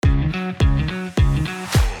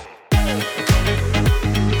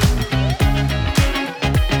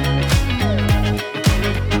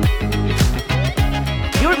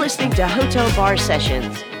to Hotel Bar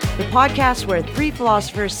Sessions, the podcast where three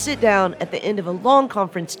philosophers sit down at the end of a long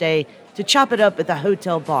conference day to chop it up at the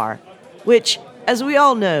hotel bar, which, as we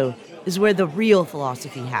all know, is where the real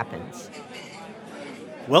philosophy happens.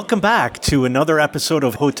 Welcome back to another episode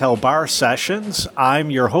of Hotel Bar Sessions. I'm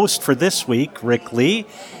your host for this week, Rick Lee,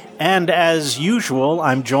 and as usual,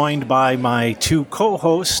 I'm joined by my two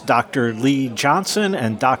co-hosts, Dr. Lee Johnson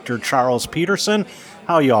and Dr. Charles Peterson.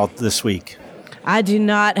 How are y'all this week? I do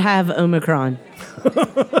not have Omicron.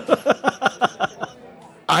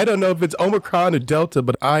 I don't know if it's Omicron or Delta,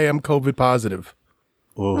 but I am COVID positive.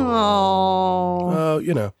 Oh.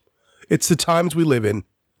 It's the times we live in.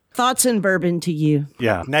 Thoughts and bourbon to you.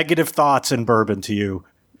 Yeah, negative thoughts and bourbon to you.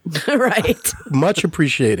 Right. Much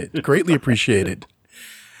appreciated. Greatly appreciated.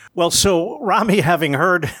 Well, so Rami, having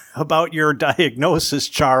heard about your diagnosis,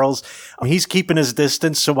 Charles, he's keeping his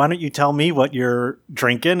distance. So why don't you tell me what you're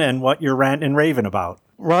drinking and what you're ranting and raving about?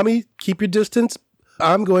 Rami, keep your distance.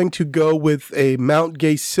 I'm going to go with a Mount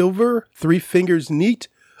Gay Silver, 3 Fingers Neat.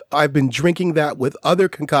 I've been drinking that with other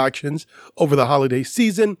concoctions over the holiday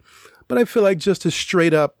season, but I feel like just a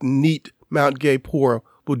straight up neat Mount Gay pour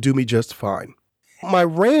will do me just fine. My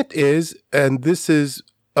rant is, and this is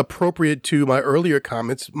appropriate to my earlier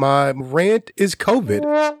comments, my rant is COVID.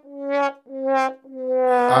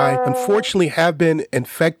 I unfortunately have been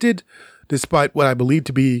infected despite what I believe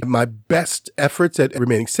to be my best efforts at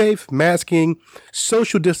remaining safe, masking,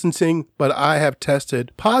 social distancing, but I have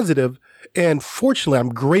tested positive. And fortunately,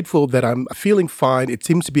 I'm grateful that I'm feeling fine. It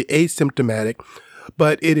seems to be asymptomatic,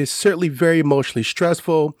 but it is certainly very emotionally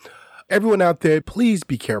stressful. Everyone out there, please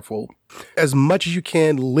be careful. As much as you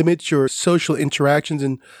can, limit your social interactions,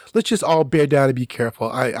 and let's just all bear down and be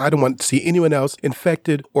careful. I don't want to see anyone else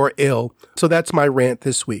infected or ill. So that's my rant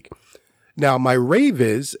this week. Now, my rave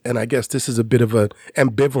is, and I guess this is a bit of an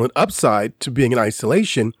ambivalent upside to being in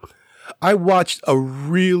isolation, I watched a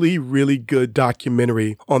really, really good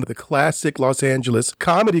documentary on the classic Los Angeles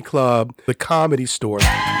comedy club, The Comedy Store.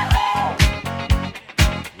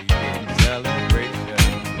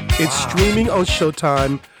 It's streaming on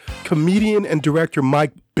Showtime. Comedian and director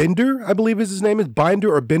Mike Binder, I believe is his name, is Binder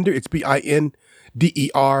or Bender, it's Binder,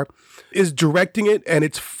 is directing it, and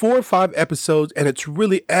it's 4 or 5 episodes, and it's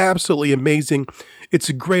really absolutely amazing. It's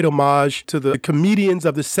a great homage to the comedians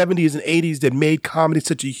of the 70s and 80s that made comedy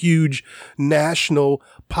such a huge national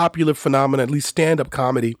popular phenomenon, at least stand-up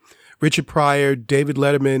comedy. Richard Pryor, David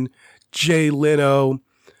Letterman, Jay Leno,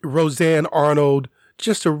 Roseanne Arnold.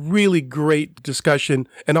 Just a really great discussion,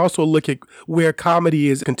 and also a look at where comedy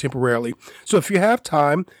is contemporarily. So if you have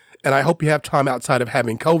time, and I hope you have time outside of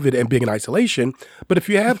having COVID and being in isolation, but if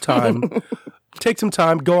you have time, take some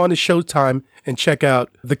time, go on to Showtime and check out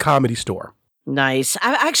The Comedy Store. Nice.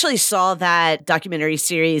 I actually saw that documentary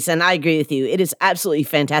series, and I agree with you. It is absolutely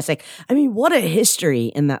fantastic. I mean, what a history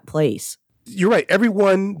in that place. You're right.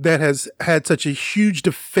 Everyone that has had such a huge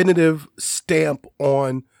definitive stamp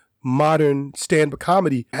on modern stand-up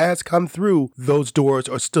comedy has come through those doors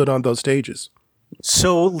or stood on those stages.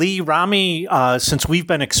 So, Lee, Rami, since we've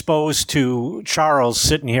been exposed to Charles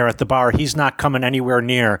sitting here at the bar, he's not coming anywhere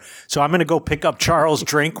near. So I'm going to go pick up Charles'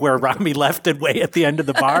 drink where Rami left it way at the end of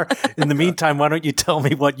the bar. In the meantime, why don't you tell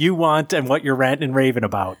me what you want and what you're ranting and raving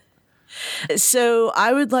about? So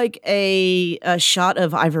I would like a shot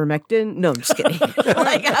of ivermectin. No, I'm just kidding.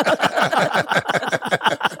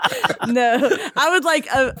 No, I would like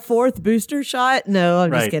a 4th booster shot. No,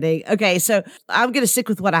 I'm just kidding. Okay, so I'm going to stick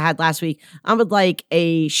with what I had last week. I would like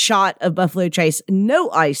a shot of Buffalo Trace, no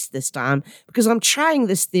ice this time, because I'm trying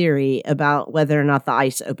this theory about whether or not the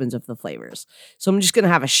ice opens up the flavors. So I'm just going to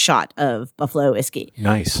have a shot of Buffalo whiskey.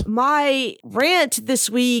 Nice. My rant this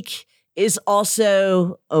week is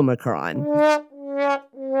also Omicron.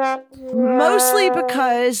 Mostly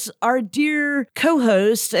because our dear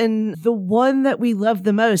co-host and the one that we love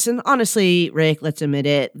the most, and honestly, Rick, let's admit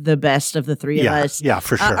it, the best of the three of us. Yeah,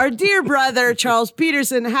 for sure. Our dear brother, Charles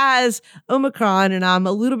Peterson, has Omicron, and I'm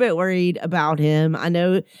a little bit worried about him. I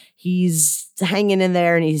know he's hanging in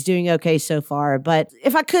there and he's doing okay so far, but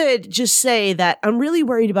if I could just say that I'm really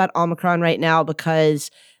worried about Omicron right now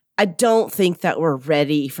because I don't think that we're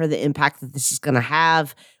ready for the impact that this is going to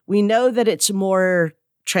have. We know that it's more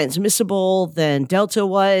transmissible than Delta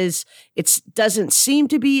was. It doesn't seem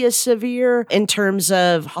to be as severe in terms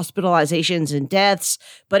of hospitalizations and deaths,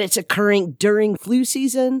 but it's occurring during flu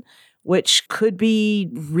season, which could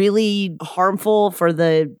be really harmful for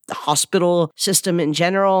the hospital system in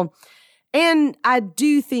general. And I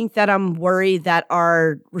do think that I'm worried that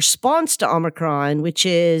our response to Omicron, which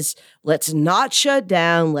is let's not shut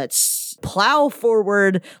down, let's plow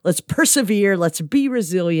forward. Let's persevere. Let's be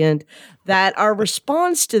resilient. That our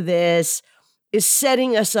response to this is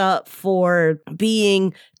setting us up for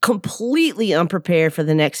being completely unprepared for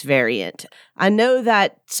the next variant. I know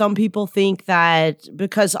that some people think that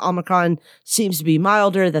because Omicron seems to be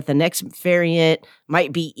milder, that the next variant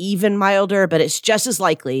might be even milder, but it's just as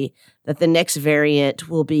likely that the next variant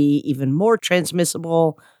will be even more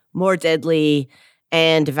transmissible, more deadly,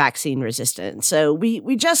 and vaccine resistant. So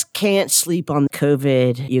we just can't sleep on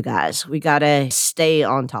COVID, you guys. We got to stay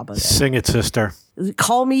on top of it. Sing it, sister.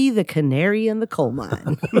 Call me the canary in the coal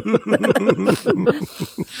mine.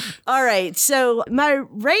 All right. So my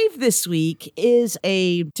rave this week is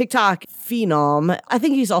a TikTok phenom. I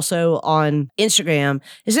think he's also on Instagram.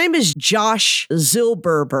 His name is Josh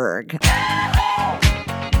Zilberberg.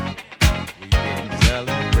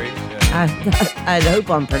 I hope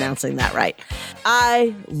I'm pronouncing that right.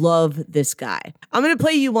 I love this guy. I'm going to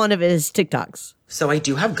play you one of his TikToks. So I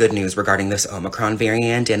do have good news regarding this Omicron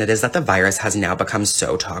variant, and it is that the virus has now become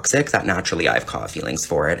so toxic that naturally I've caught feelings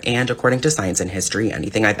for it. And according to Science and History,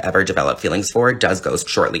 anything I've ever developed feelings for does go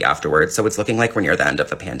shortly afterwards. So it's looking like we're near the end of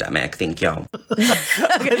the pandemic. Thank you. I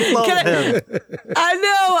love him. I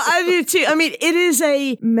know, I do too. I mean, it is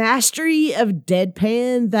a mastery of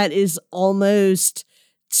deadpan that is almost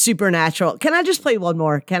supernatural. Can I just play one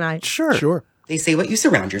more? Can I? Sure. They say what you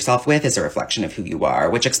surround yourself with is a reflection of who you are,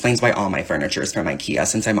 which explains why all my furniture is from IKEA,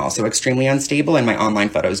 since I'm also extremely unstable and my online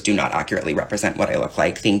photos do not accurately represent what I look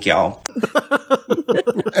like. Thank y'all.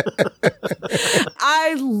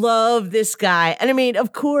 I love this guy. And I mean,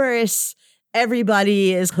 of course,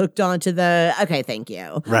 everybody is hooked onto the, okay, thank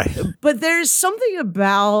you. Right. But there's something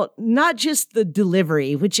about not just the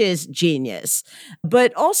delivery, which is genius,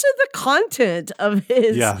 but also the content of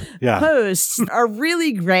his posts are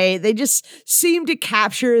really great. They just seem to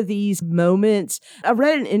capture these moments. I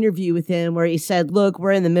read an interview with him where he said, look,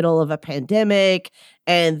 we're in the middle of a pandemic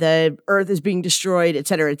and the earth is being destroyed, et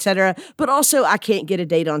cetera, et cetera. But also, I can't get a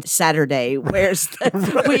date on Saturday. Where's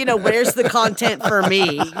the, where's the content for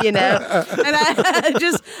me, And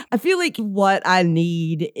I feel like what I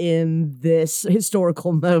need in this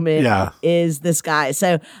historical moment is this guy.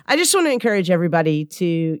 So I just want to encourage everybody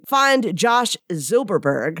to find Josh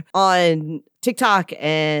Zilberberg on TikTok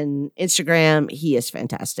and Instagram. He is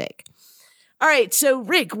fantastic. All right, so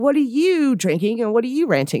Rick, what are you drinking and what are you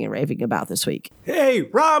ranting and raving about this week? Hey,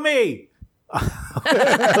 Rami!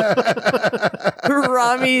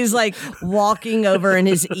 Rami's like walking over in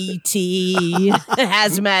his ET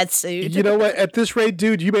hazmat suit. You know what? At this rate,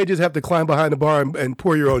 dude, you may just have to climb behind the bar and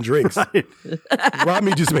pour your own drinks.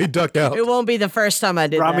 Rami just may duck out. It won't be the first time I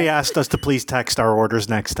did Rami that. asked us to please text our orders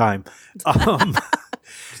next time. It's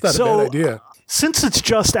not a bad idea. Since it's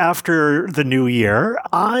just after the new year,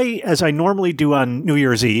 I, as I normally do on New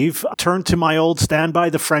Year's Eve, turn to my old standby,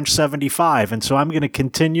 the French 75. And so I'm going to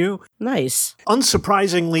continue. Nice.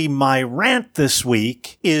 Unsurprisingly, my rant this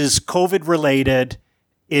week is COVID related.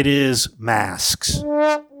 It is masks.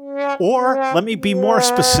 Or let me be more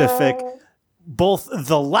specific, both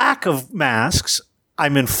the lack of masks.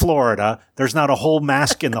 I'm in Florida. There's not a whole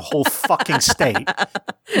mask in the whole fucking state.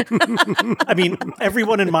 I mean,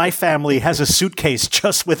 everyone in my family has a suitcase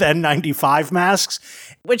just with N95 masks.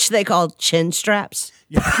 Which they call chin straps.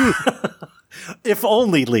 If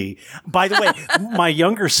only, Lee. By the way, my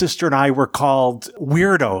younger sister and I were called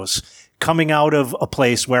weirdos coming out of a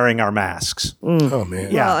place wearing our masks. Oh,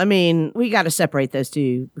 man. Yeah. Well, I mean, we got to separate those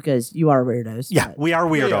two because you are weirdos. Yeah, but- we are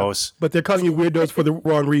weirdos. But they're calling you weirdos for the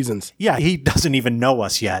wrong reasons. Yeah, he doesn't even know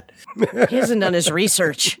us yet. He hasn't done his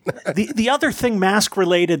research. The other thing mask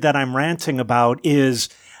related that I'm ranting about is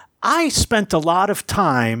I spent a lot of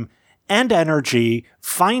time and energy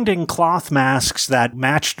finding cloth masks that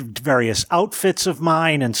matched various outfits of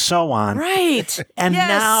mine and so on. Right. And Yes.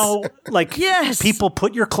 now, like, Yes. people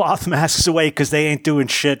put your cloth masks away because they ain't doing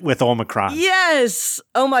shit with Omicron. Yes.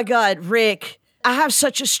 Oh my God, Rick. I have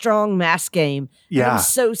such a strong mask game. Yeah. I'm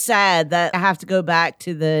so sad that I have to go back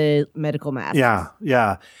to the medical mask.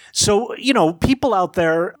 Yeah. So, people out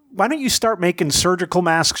there, why don't you start making surgical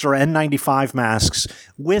masks or N95 masks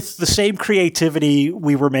with the same creativity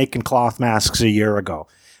we were making cloth masks a year ago?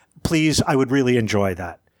 Please, I would really enjoy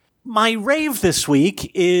that. My rave this week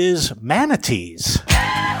is manatees.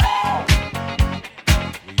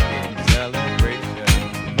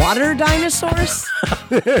 Water dinosaurs?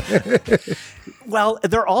 Well,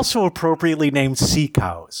 they're also appropriately named sea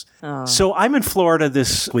cows. Oh. So I'm in Florida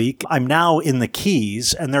this week. I'm now in the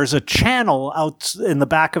Keys, and there's a channel out in the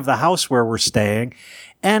back of the house where we're staying.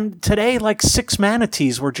 And today, like 6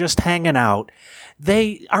 manatees were just hanging out.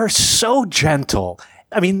 They are so gentle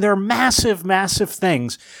I mean, they're massive, massive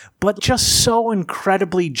things, but just so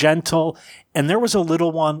incredibly gentle. And there was a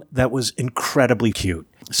little one that was incredibly cute.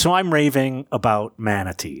 So I'm raving about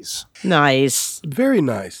manatees. Nice. Very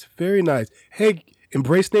nice. Very nice. Hey,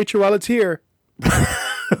 embrace nature while it's here.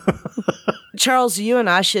 Charles, you and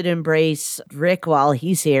I should embrace Rick while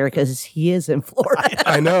he's here because he is in Florida.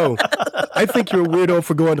 I know. I think you're a weirdo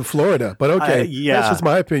for going to Florida, but okay. Yeah. That's just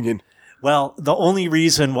my opinion. Well, the only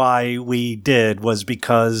reason why we did was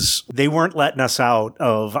because they weren't letting us out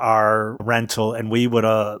of our rental and we would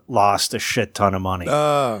have lost a shit ton of money.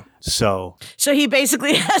 So he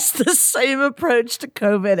basically has the same approach to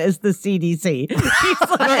COVID as the CDC.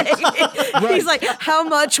 He's like, how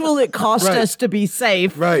much will it cost us to be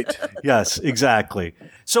safe? Right. Yes, exactly.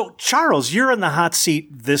 So, Charles, you're in the hot seat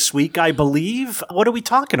this week, I believe. What are we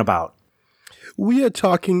talking about? We are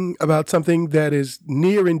talking about something that is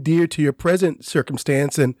near and dear to your present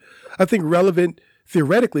circumstance and I think relevant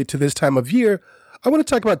theoretically to this time of year. I want to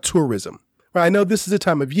talk about tourism. I know this is a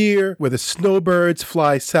time of year where the snowbirds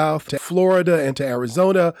fly south to Florida and to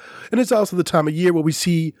Arizona, and it's also the time of year where we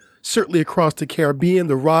see, certainly across the Caribbean,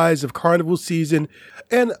 the rise of carnival season.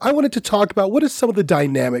 And I wanted to talk about what are some of the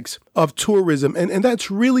dynamics of tourism, and that's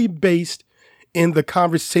really based in the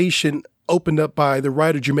conversation opened up by the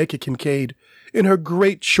writer Jamaica Kincaid in her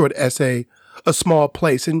great short essay, A Small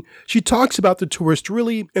Place. And she talks about the tourist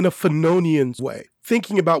really in a Fanonian way,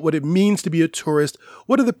 thinking about what it means to be a tourist.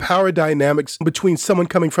 What are the power dynamics between someone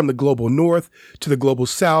coming from the global north to the global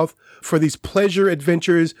south for these pleasure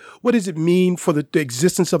adventures? What does it mean for the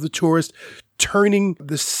existence of the tourist, turning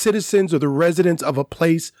the citizens or the residents of a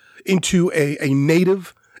place into a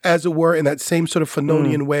native, as it were, in that same sort of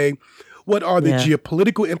Fanonian way? What are the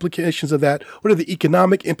geopolitical implications of that? What are the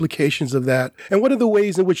economic implications of that? And what are the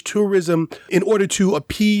ways in which tourism, in order to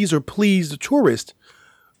appease or please the tourist,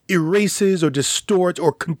 erases or distorts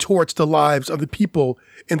or contorts the lives of the people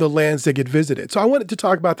in the lands that get visited? So I wanted to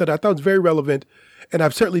talk about that. I thought it was very relevant. And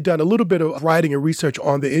I've certainly done a little bit of writing and research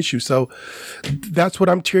on the issue. So that's what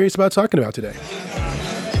I'm curious about talking about today.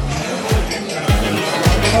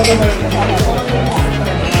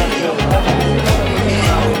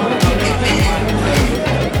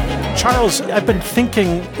 Charles, I've been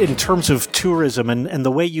thinking in terms of tourism, and the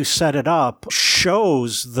way you set it up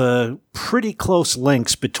shows the pretty close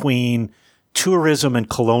links between tourism and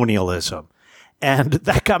colonialism. And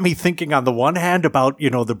that got me thinking on the one hand about,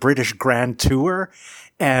 the British Grand Tour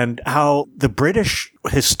and how the British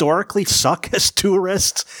historically suck as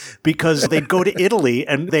tourists because they'd go to Italy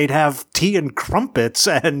and they'd have tea and crumpets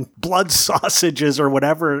and blood sausages or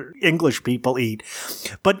whatever English people eat.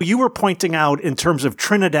 But you were pointing out in terms of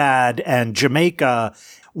Trinidad and Jamaica,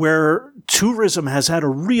 where tourism has had a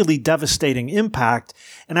really devastating impact.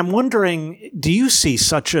 And I'm wondering, do you see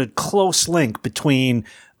such a close link between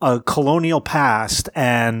a colonial past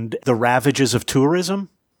and the ravages of tourism?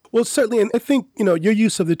 Well, certainly. And I think, your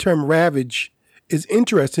use of the term ravage is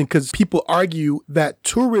interesting because people argue that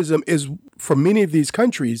tourism is, for many of these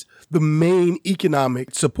countries, the main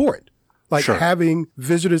economic support. Like having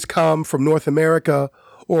visitors come from North America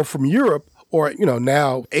or from Europe or,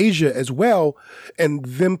 now Asia as well, and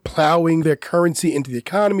them plowing their currency into the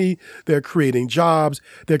economy. They're creating jobs.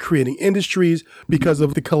 They're creating industries because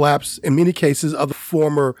of the collapse, in many cases, of the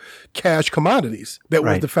former cash commodities that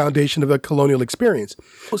was the foundation of the colonial experience.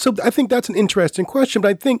 So I think that's an interesting question, but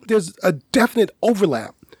I think there's a definite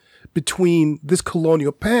overlap between this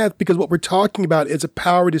colonial path because what we're talking about is a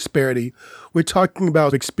power disparity. We're talking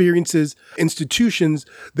about experiences, institutions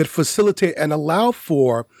that facilitate and allow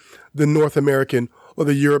for the North American or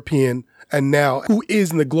the European, and now who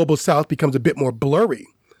is in the global South becomes a bit more blurry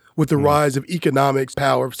with the rise of economic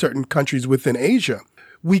power of certain countries within Asia.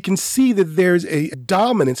 We can see that there's a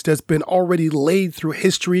dominance that's been already laid through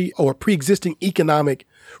history or pre-existing economic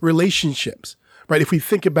relationships. Right? If we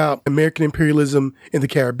think about American imperialism in the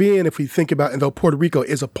Caribbean, if we think about, and though Puerto Rico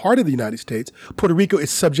is a part of the United States, Puerto Rico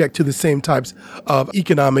is subject to the same types of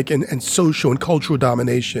economic and social and cultural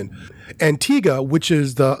domination. Antigua, which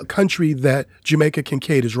is the country that Jamaica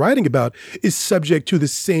Kincaid is writing about, is subject to the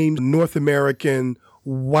same North American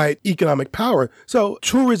white economic power. So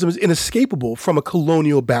tourism is inescapable from a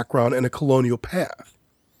colonial background and a colonial path.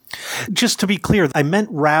 Just to be clear, I meant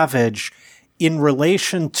ravage in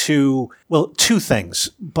relation to, two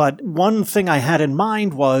things. But one thing I had in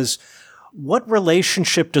mind was, what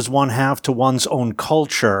relationship does one have to one's own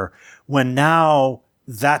culture when now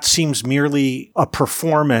that seems merely a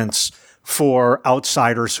performance for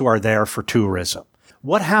outsiders who are there for tourism?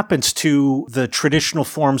 what happens to the traditional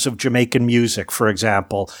forms of Jamaican music, for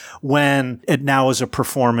example, when it now is a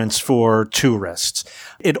performance for tourists?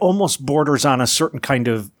 It almost borders on a certain kind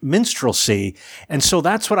of minstrelsy. And so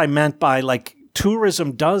that's what I meant by like,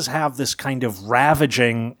 tourism does have this kind of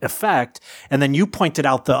ravaging effect. And then you pointed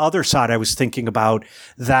out the other side I was thinking about,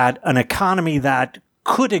 that an economy that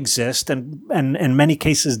could exist and in many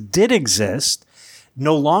cases did exist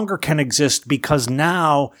no longer can exist because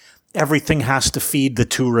now everything has to feed the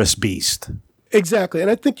tourist beast. Exactly. And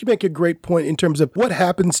I think you make a great point in terms of what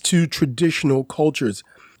happens to traditional cultures.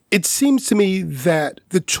 It seems to me that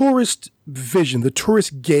the tourist vision, the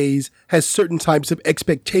tourist gaze, has certain types of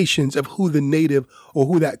expectations of who the native or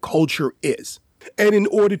who that culture is. And in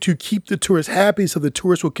order to keep the tourists happy so the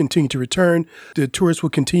tourists will continue to return, the tourists will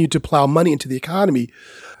continue to plow money into the economy,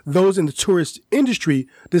 those in the tourist industry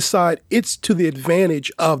decide it's to the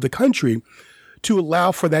advantage of the country to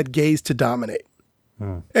allow for that gaze to dominate.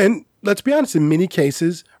 And let's be honest, in many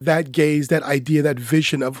cases, that gaze, that idea, that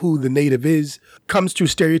vision of who the native is comes through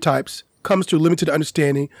stereotypes, comes through limited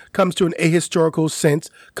understanding, comes through an ahistorical sense,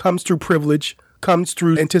 comes through privilege, comes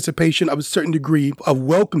through anticipation of a certain degree of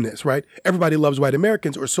welcomeness, right? Everybody loves white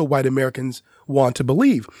Americans, or so white Americans want to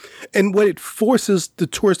believe. And what it forces the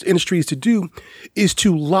tourist industries to do is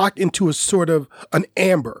to lock into a sort of an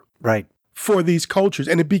amber. Right. For these cultures.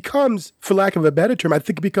 And it becomes, for lack of a better term, I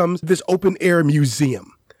think it becomes this open air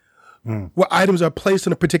museum where items are placed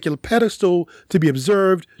on a particular pedestal to be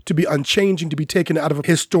observed, to be unchanging, to be taken out of a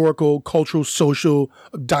historical, cultural, social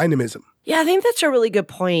dynamism. Yeah, I think that's a really good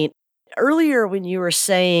point. Earlier, when you were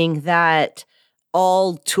saying that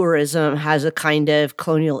all tourism has a kind of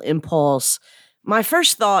colonial impulse, my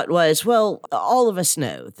first thought was, well, all of us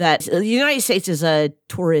know that the United States is a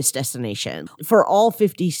tourist destination. For all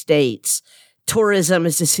 50 states, tourism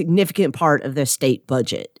is a significant part of their state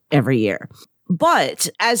budget every year. But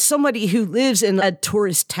as somebody who lives in a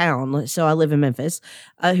tourist town, so I live in Memphis,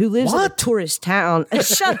 who lives in a tourist town,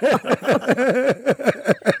 shut up.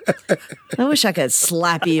 I wish I could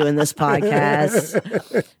slap you in this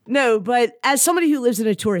podcast. No, but as somebody who lives in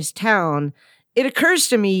a tourist town, it occurs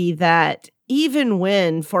to me that even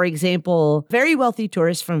when, for example, very wealthy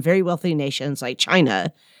tourists from very wealthy nations like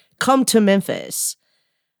China come to Memphis,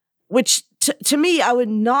 which to me, I would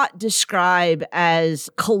not describe as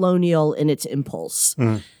colonial in its impulse.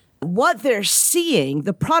 What they're seeing,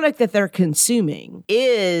 the product that they're consuming,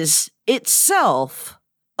 is itself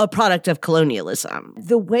a product of colonialism.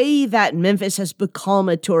 The way that Memphis has become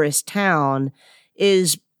a tourist town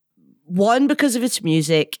is, one, because of its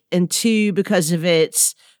music, and two, because of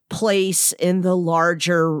its place in the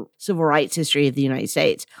larger civil rights history of the United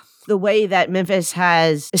States. The way that Memphis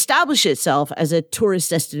has established itself as a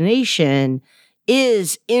tourist destination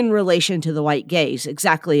is in relation to the white gaze,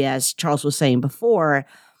 exactly as Charles was saying before.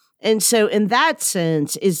 And so in that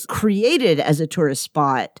sense is created as a tourist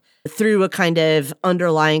spot through a kind of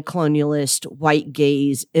underlying colonialist white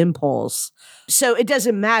gaze impulse. So it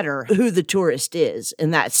doesn't matter who the tourist is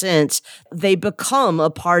in that sense. They become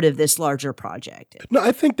a part of this larger project. No,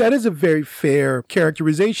 I think that is a very fair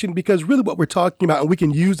characterization, because really what we're talking about, and we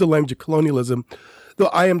can use the language of colonialism, though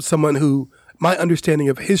I am someone who, my understanding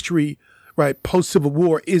of history, right, post-Civil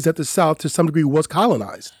War, is that the South to some degree was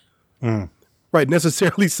colonized. Right,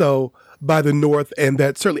 necessarily so by the North, and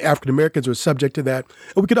that certainly African Americans were subject to that.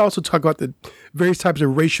 And we could also talk about the various types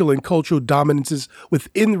of racial and cultural dominances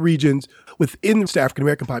within the regions, within the African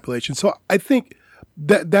American population. So I think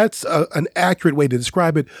that that's an accurate way to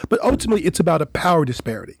describe it. But ultimately, it's about a power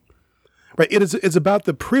disparity. Right, it's about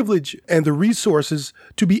the privilege and the resources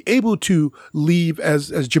to be able to leave, as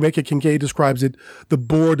Jamaica Kincaid describes it, the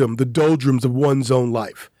boredom, the doldrums of one's own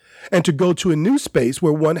life, and to go to a new space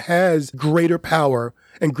where one has greater power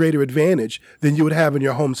and greater advantage than you would have in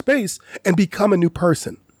your home space, and become a new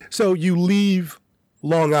person. So you leave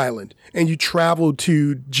Long Island and you travel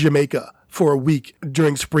to Jamaica for a week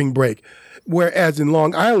during spring break. Whereas in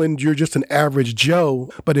Long Island, you're just an average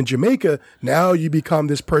Joe. But in Jamaica, now you become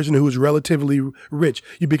this person who is relatively rich.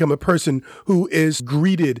 You become a person who is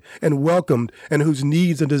greeted and welcomed and whose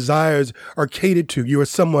needs and desires are catered to. You are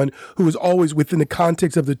someone who is always within the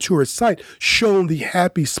context of the tourist site shown the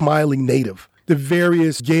happy, smiling native. The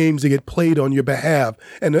various games that get played on your behalf,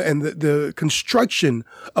 and the construction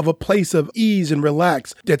of a place of ease and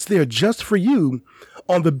relax that's there just for you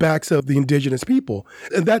on the backs of the indigenous people.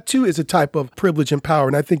 And that too is a type of privilege and power.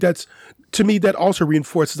 And I think that's, to me, that also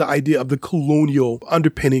reinforces the idea of the colonial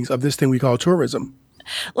underpinnings of this thing we call tourism.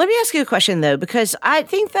 Let me ask you a question though, because I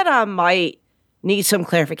think that I might need some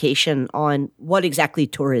clarification on what exactly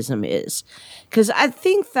tourism is. Because I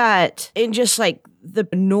think that in just like the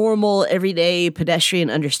normal, everyday pedestrian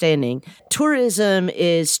understanding, tourism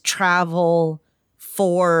is travel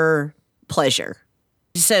for pleasure.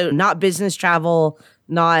 So not business travel,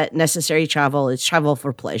 not necessary travel, it's travel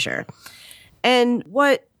for pleasure. And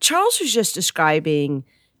what Charles was just describing,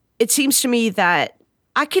 it seems to me that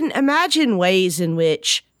I can imagine ways in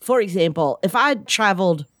which, for example, if I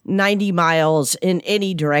traveled 90 miles in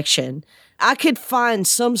any direction, I could find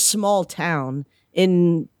some small town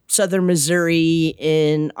in southern Missouri,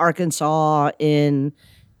 in Arkansas, in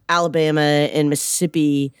Alabama, in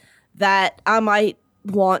Mississippi that I might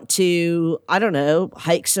want to, I don't know,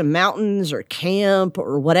 hike some mountains or camp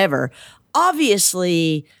or whatever.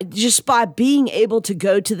 Obviously, just by being able to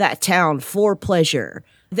go to that town for pleasure,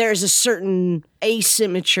 there's a certain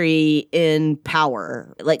asymmetry in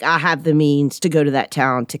power. Like I have the means to go to that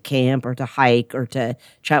town to camp or to hike or to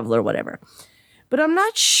travel or whatever. But I'm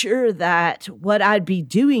not sure that what I'd be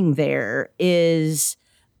doing there is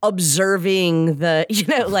observing the,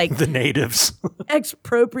 like the natives,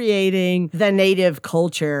 expropriating the native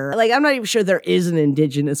culture. Like, I'm not even sure there is an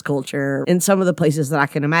indigenous culture in some of the places that I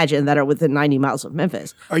can imagine that are within 90 miles of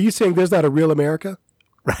Memphis. Are you saying there's not a real America?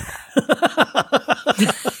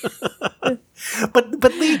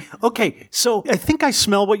 But Lee, okay, so I think I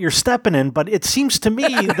smell what you're stepping in, but it seems to me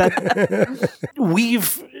that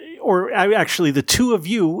actually the two of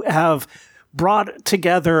you have brought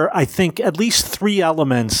together, I think, at least three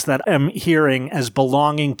elements that I'm hearing as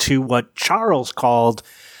belonging to what Charles called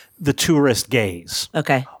the tourist gaze.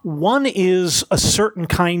 Okay. One is a certain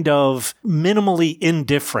kind of minimally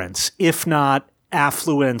indifference, if not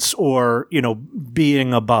affluence or,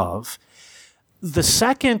 being above. The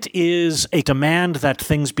second is a demand that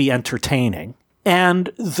things be entertaining.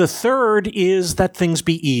 And the third is that things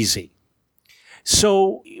be easy.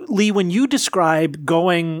 So, Lee, when you describe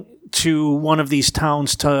going to one of these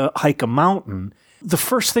towns to hike a mountain, the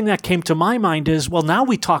first thing that came to my mind is, well, now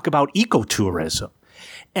we talk about ecotourism.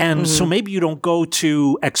 And so maybe you don't go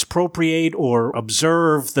to expropriate or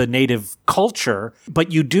observe the native culture,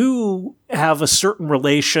 but you do have a certain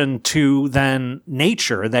relation to then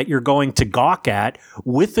nature that you're going to gawk at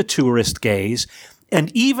with the tourist gaze. And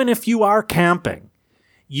even if you are camping,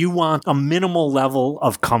 you want a minimal level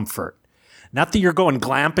of comfort. Not that you're going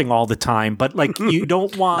glamping all the time, but like you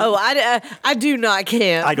don't want... Oh, I do not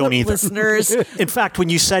camp. I don't either. Listeners. In fact, when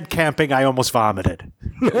you said camping, I almost vomited.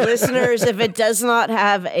 Listeners, if it does not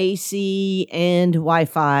have AC and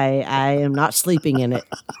Wi-Fi, I am not sleeping in it.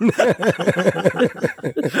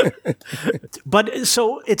 But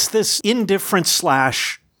so it's this indifference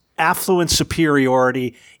 / affluent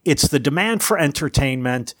superiority. It's the demand for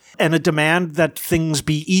entertainment and a demand that things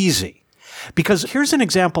be easy. Because here's an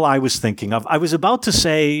example I was thinking of. I was about to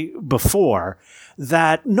say before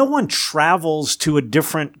that no one travels to a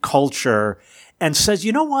different culture and says,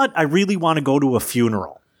 you know what, I really want to go to a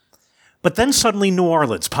funeral. But then suddenly New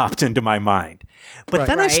Orleans popped into my mind. But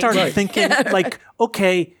then I started thinking, like,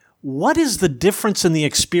 okay, what is the difference in the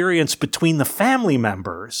experience between the family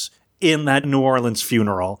members in that New Orleans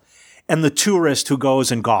funeral and the tourist who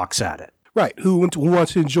goes and gawks at it? Right, who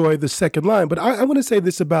wants to enjoy the second line. But I want to say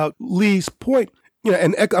this about Lee's point.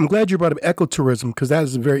 And I'm glad you brought up ecotourism because that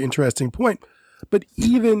is a very interesting point. But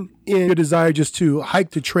even in your desire just to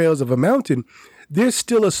hike the trails of a mountain, there's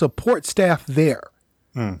still a support staff there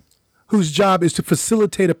whose job is to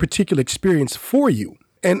facilitate a particular experience for you.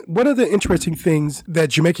 And one of the interesting things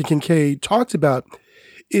that Jamaica Kincaid talks about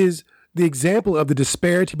is the example of the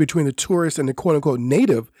disparity between the tourist and the quote-unquote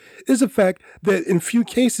native is the fact that in few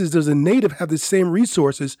cases does a native have the same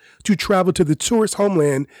resources to travel to the tourist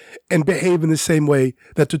homeland and behave in the same way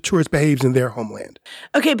that the tourist behaves in their homeland.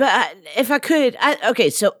 Okay, but if I could,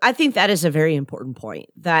 so I think that is a very important point,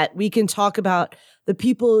 that we can talk about the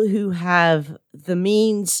people who have the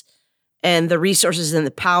means and the resources and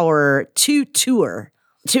the power to tour,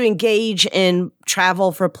 to engage in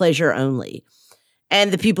travel for pleasure only,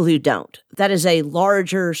 and the people who don't. That is a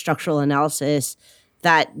larger structural analysis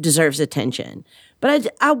that deserves attention. But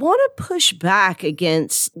I want to push back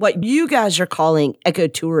against what you guys are calling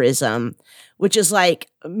ecotourism, which is like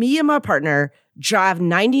me and my partner drive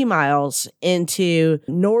 90 miles into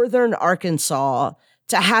northern Arkansas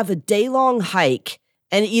to have a day-long hike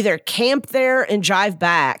and either camp there and drive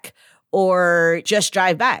back or just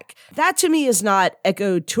drive back. That to me is not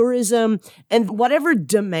ecotourism. And whatever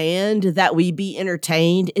demand that we be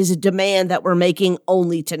entertained is a demand that we're making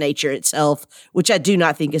only to nature itself, which I do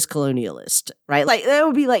not think is colonialist, right? Like that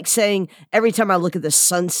would be like saying every time I look at the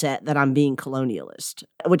sunset that I'm being colonialist,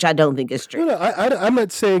 which I don't think is true. No, I'm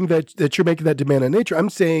not saying that you're making that demand on nature. I'm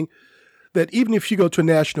saying that even if you go to a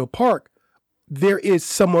national park, there is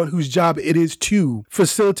someone whose job it is to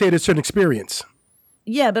facilitate a certain experience.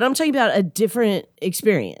 Yeah, but I'm talking about a different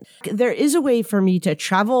experience. There is a way for me to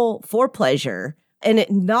travel for pleasure and it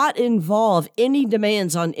not involve any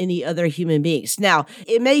demands on any other human beings. Now,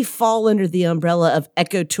 it may fall under the umbrella of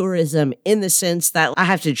ecotourism in the sense that I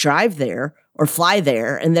have to drive there or fly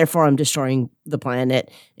there, and therefore I'm destroying the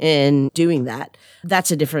planet in doing that.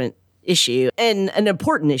 That's a different issue and an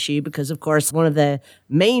important issue because, of course, one of the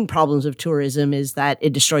main problems of tourism is that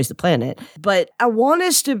it destroys the planet. But I want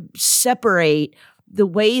us to separate the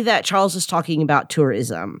way that Charles is talking about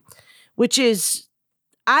tourism, which is,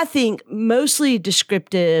 I think, mostly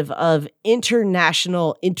descriptive of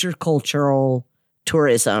international, intercultural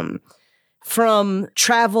tourism from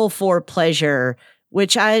travel for pleasure,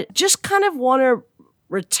 which I just kind of want to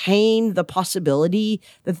retain the possibility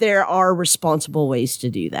that there are responsible ways to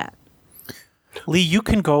do that. Lee, you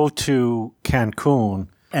can go to Cancun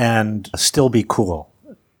and still be cool.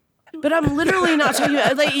 But I'm literally not talking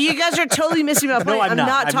about, like, you guys are totally missing my point. No, I'm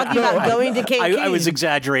not talking about going to Cancun. I was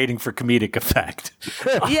exaggerating for comedic effect.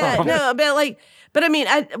 Yeah, no, but I mean,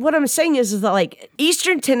 what I'm saying is that, like,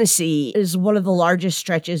 Eastern Tennessee is one of the largest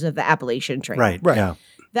stretches of the Appalachian Trail. Right. Yeah.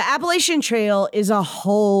 The Appalachian Trail is a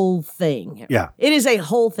whole thing. Yeah. It is a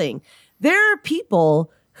whole thing. There are people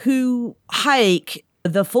who hike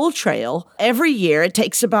the full trail every year. It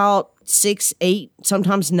takes about 6, 8,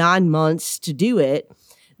 sometimes 9 months to do it.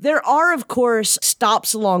 There are, of course,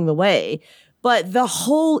 stops along the way, but the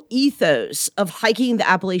whole ethos of hiking the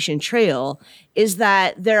Appalachian Trail is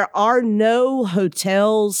that there are no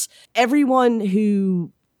hotels. Everyone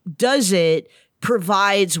who does it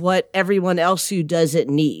provides what everyone else who does it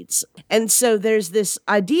needs. And so there's this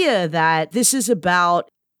idea that this is about,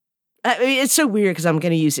 I mean, it's so weird because I'm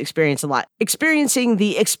going to use experience a lot. Experiencing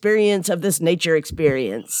the experience of this nature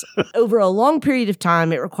experience over a long period of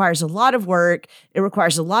time. It requires a lot of work. It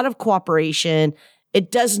requires a lot of cooperation. It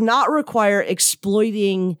does not require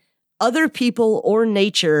exploiting other people or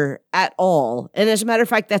nature at all. And as a matter of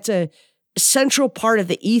fact, that's a central part of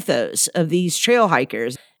the ethos of these trail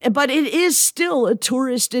hikers. But it is still a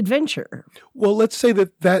tourist adventure. Well, let's say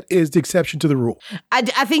that is the exception to the rule. I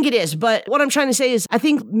think it is. But what I'm trying to say is I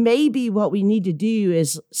think maybe what we need to do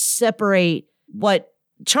is separate what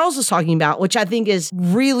Charles is talking about, which I think is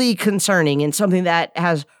really concerning and something that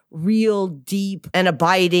has real deep and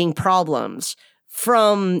abiding problems,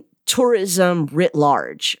 from tourism writ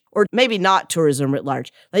large, or maybe not tourism writ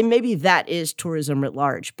large. Like maybe that is tourism writ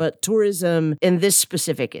large, but tourism in this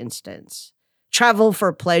specific instance. Travel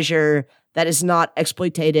for pleasure that is not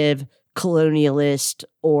exploitative, colonialist,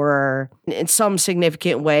 or in some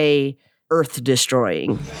significant way, earth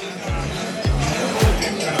destroying.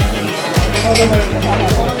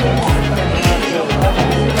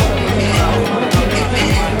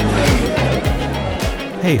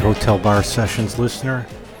 Hey, Hotel Bar Sessions listener.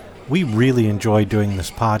 We really enjoy doing this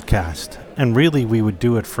podcast, and really we would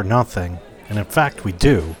do it for nothing, and in fact we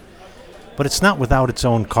do, but it's not without its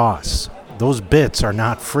own costs. Those bits are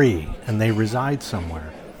not free, and they reside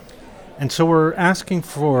somewhere. And so we're asking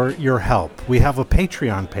for your help. We have a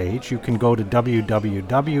Patreon page. You can go to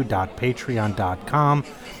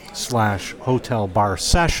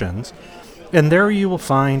www.patreon.com/hotelbarsessions, and there you will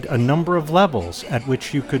find a number of levels at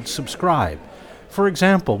which you could subscribe. For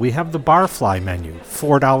example, we have the Barfly menu,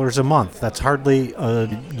 $4 a month. That's hardly a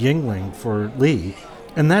yingling for Lee.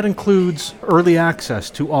 And that includes early access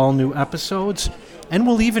to all new episodes, and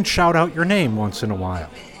we'll even shout out your name once in a while.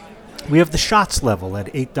 We have the Shots level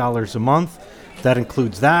at $8 a month. That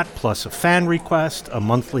includes that, plus a fan request, a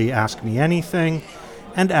monthly Ask Me Anything,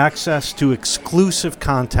 and access to exclusive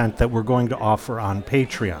content that we're going to offer on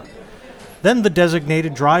Patreon. Then the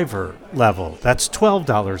Designated Driver level, that's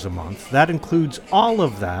 $12 a month. That includes all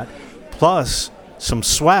of that, plus some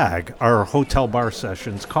swag, our Hotel Bar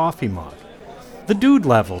Sessions coffee mug. The Dude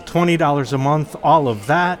level, $20 a month, all of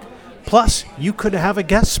that. Plus, you could have a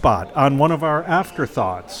guest spot on one of our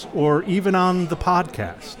afterthoughts, or even on the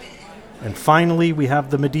podcast. And finally, we have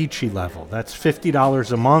the Medici level. That's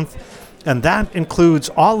 $50 a month, and that includes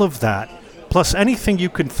all of that, plus anything you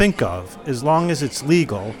can think of, as long as it's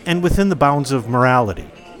legal and within the bounds of morality.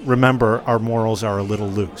 Remember, our morals are a little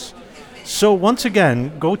loose. So once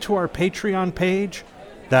again, go to our Patreon page,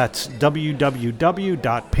 That's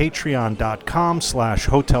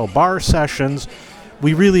www.patreon.com/hotelbarsessions.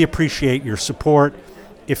 We really appreciate your support.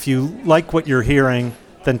 If you like what you're hearing,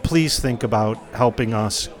 then please think about helping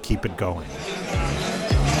us keep it going.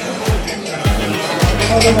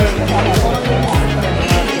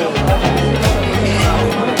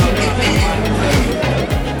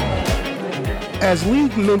 As Lee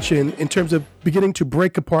mentioned, in terms of beginning to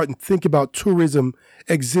break apart and think about tourism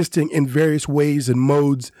existing in various ways and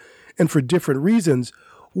modes and for different reasons,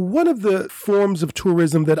 one of the forms of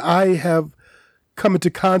tourism that I have come into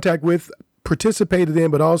contact with, participated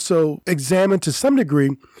in, but also examined to some degree,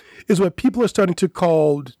 is what people are starting to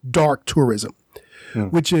call dark tourism,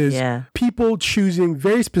 which is people choosing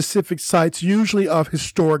very specific sites, usually of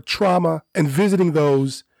historic trauma, and visiting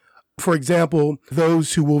those. For example,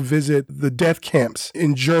 those who will visit the death camps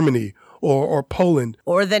in Germany or Poland.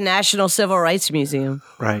 Or the National Civil Rights Museum.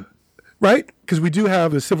 Right. Right? Because we do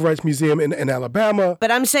have the Civil Rights Museum in Alabama. But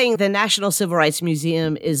I'm saying the National Civil Rights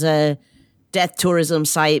Museum is a death tourism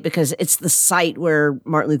site because it's the site where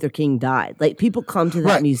Martin Luther King died. Like, people come to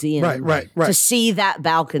that museum to see that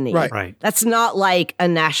balcony. Right. That's not like a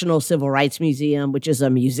National Civil Rights Museum, which is a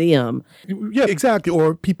museum. Yeah, exactly.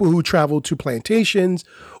 Or people who travel to plantations,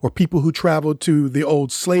 or people who travel to the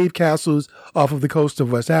old slave castles off of the coast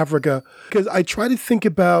of West Africa. Because I try to think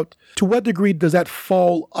about, to what degree does that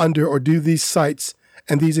fall under, or do these sites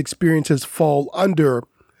and these experiences fall under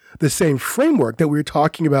the same framework that we were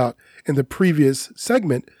talking about in the previous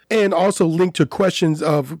segment, and also linked to questions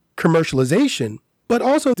of commercialization. But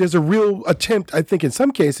also there's a real attempt, I think in some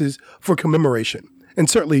cases, for commemoration. And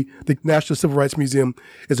certainly the National Civil Rights Museum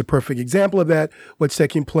is a perfect example of that, what's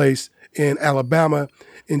taking place in Alabama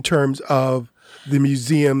in terms of the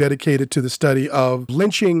museum dedicated to the study of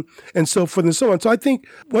lynching and so forth and so on. So I think,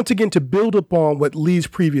 once again, to build upon what Lee's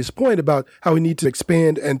previous point about how we need to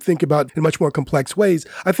expand and think about in much more complex ways,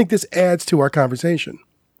 I think this adds to our conversation.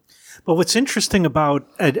 But what's interesting about,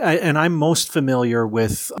 and I'm most familiar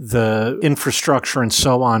with the infrastructure and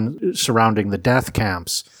so on surrounding the death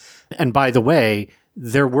camps. And by the way,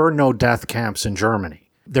 there were no death camps in Germany.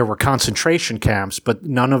 There were concentration camps, but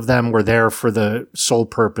none of them were there for the sole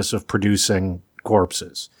purpose of producing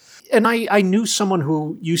corpses. And I knew someone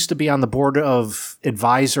who used to be on the board of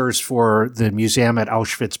advisors for the museum at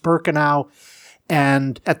Auschwitz-Birkenau.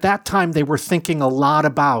 And at that time, they were thinking a lot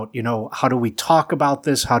about, how do we talk about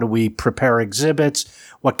this? How do we prepare exhibits?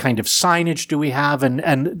 What kind of signage do we have?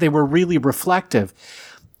 And they were really reflective.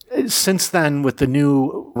 Since then, with the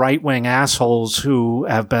new right-wing assholes who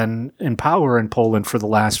have been in power in Poland for the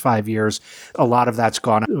last 5 years, a lot of that's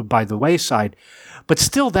gone by the wayside. But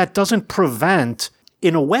still, that doesn't prevent,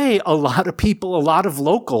 in a way, a lot of people, a lot of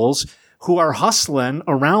locals who are hustling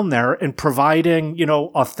around there and providing,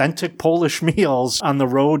 authentic Polish meals on the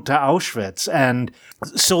road to Auschwitz. And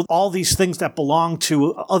so all these things that belong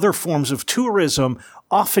to other forms of tourism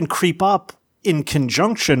often creep up in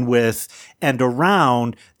conjunction with and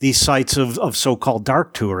around these sites of so-called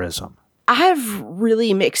dark tourism. I have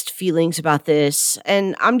really mixed feelings about this,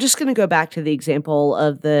 and I'm just going to go back to the example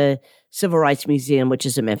of the Civil Rights Museum, which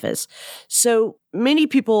is in Memphis. So many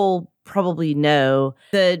people probably know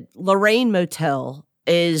the Lorraine Motel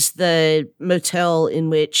is the motel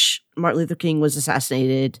in which Martin Luther King was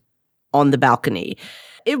assassinated on the balcony.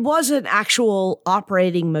 It was an actual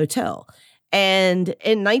operating motel. And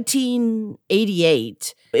in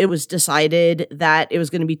 1988, it was decided that it was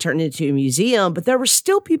going to be turned into a museum, but there were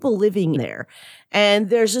still people living there. And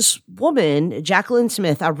there's this woman, Jacqueline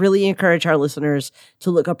Smith. I really encourage our listeners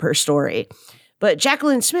to look up her story. But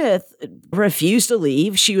Jacqueline Smith refused to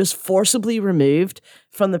leave. She was forcibly removed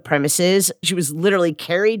from the premises. She was literally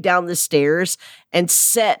carried down the stairs and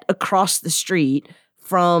set across the street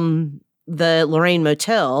from the Lorraine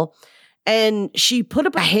Motel. And she put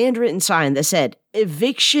up a handwritten sign that said,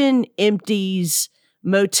 "Eviction empties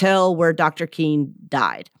motel where Dr. King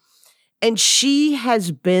died." And she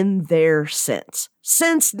has been there since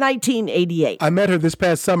 1988. I met her this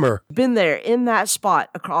past summer. Been there in that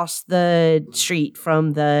spot across the street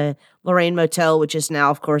from the Lorraine Motel, which is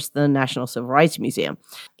now, of course, the National Civil Rights Museum.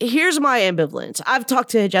 Here's my ambivalence. I've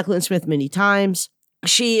talked to Jacqueline Smith many times.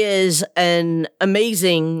 She is an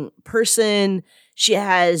amazing person. She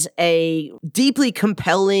has a deeply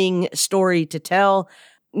compelling story to tell.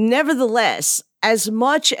 Nevertheless, as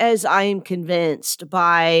much as I am convinced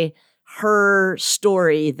by her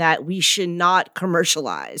story that we should not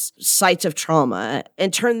commercialize sites of trauma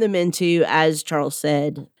and turn them into, as Charles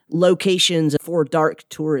said, locations for dark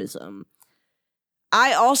tourism,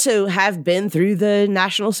 I also have been through the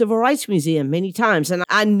National Civil Rights Museum many times, and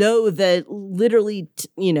I know that literally,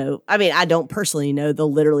 I don't personally know the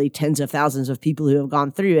literally tens of thousands of people who have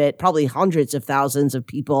gone through it, probably hundreds of thousands of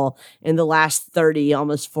people in the last 30,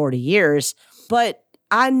 almost 40 years. But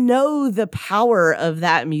I know the power of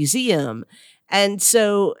that museum. And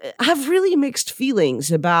so I have really mixed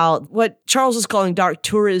feelings about what Charles is calling dark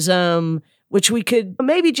tourism, which we could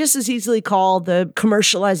maybe just as easily call the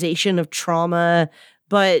commercialization of trauma.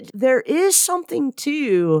 But there is something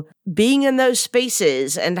to being in those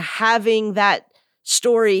spaces and having that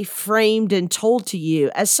story framed and told to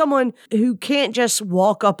you as someone who can't just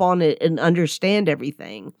walk up on it and understand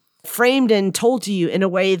everything. Framed and told to you in a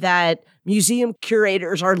way that museum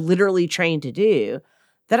curators are literally trained to do,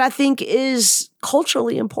 that I think is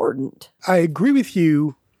culturally important. I agree with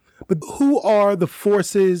you. But who are the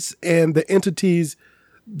forces and the entities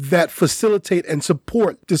that facilitate and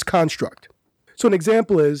support this construct? So an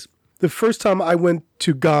example is the first time I went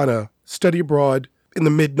to Ghana, study abroad in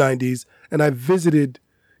the mid-90s, and I visited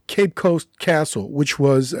Cape Coast Castle, which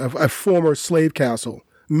was a former slave castle,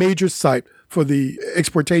 major site for the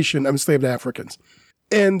exportation of enslaved Africans.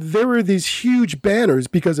 And there were these huge banners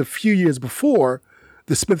because a few years before,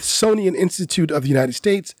 the Smithsonian Institute of the United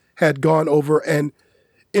States had gone over and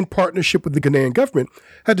in partnership with the Ghanaian government,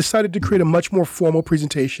 had decided to create a much more formal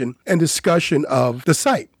presentation and discussion of the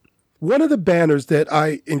site. One of the banners that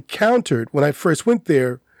I encountered when I first went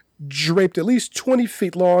there, draped at least 20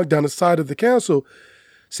 feet long down the side of the castle,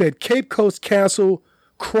 said Cape Coast Castle,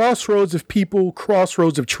 crossroads of people,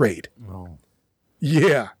 crossroads of trade. Oh.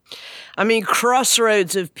 Yeah. I mean,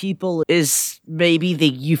 crossroads of people is maybe the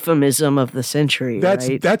euphemism of the century,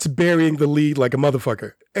 right? That's burying the lead like a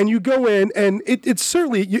motherfucker. And you go in, and it's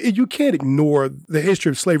certainly, you can't ignore the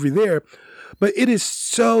history of slavery there, but it is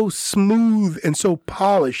so smooth and so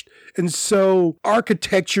polished and so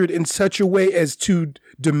architectured in such a way as to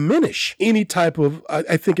diminish any type of,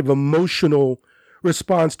 I think, of emotional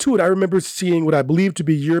response to it. I remember seeing what I believe to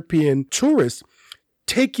be European tourists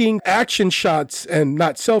taking action shots and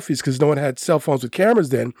not selfies because no one had cell phones with cameras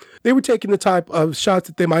then. They were taking the type of shots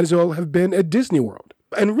that they might as well have been at Disney World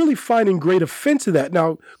and really finding great offense in that.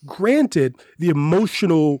 Now, granted, the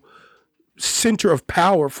emotional center of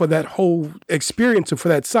power for that whole experience and for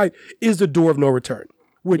that site is the door of no return,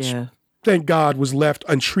 which thank God was left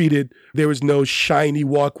untreated. There was no shiny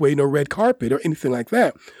walkway, no red carpet or anything like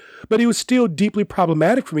that. But it was still deeply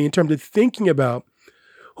problematic for me in terms of thinking about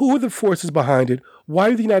who are the forces behind it? Why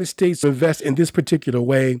would the United States invest in this particular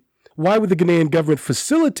way? Why would the Ghanaian government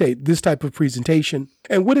facilitate this type of presentation?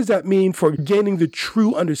 And what does that mean for gaining the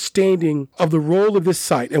true understanding of the role of this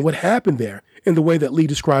site and what happened there in the way that Lee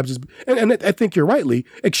describes as, and I think you're right, Lee,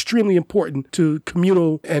 extremely important to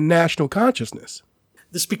communal and national consciousness?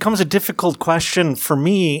 This becomes a difficult question for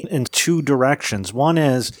me in two directions. One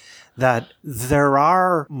is that there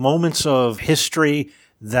are moments of history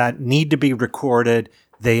that need to be recorded.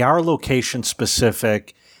 They are location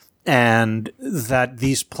specific, and that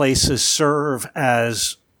these places serve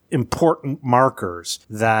as important markers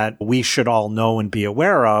that we should all know and be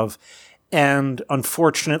aware of. And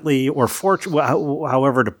unfortunately, or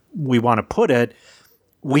however we want to put it,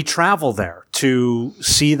 we travel there to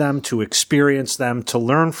see them, to experience them, to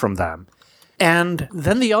learn from them. And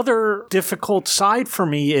then the other difficult side for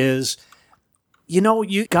me is,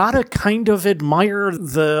 you gotta kind of admire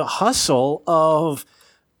the hustle of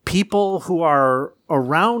people who are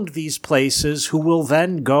around these places who will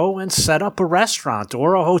then go and set up a restaurant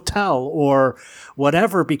or a hotel or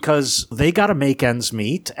whatever because they got to make ends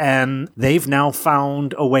meet and they've now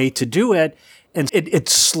found a way to do it. And it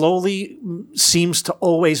slowly seems to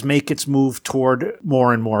always make its move toward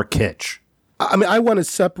more and more kitsch. I mean, I want to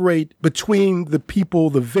separate between the people,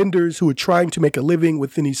 the vendors who are trying to make a living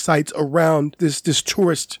within these sites around this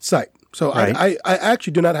tourist site. So right. I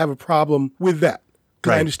actually do not have a problem with that.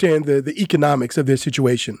 Because I understand the economics of their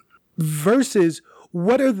situation, versus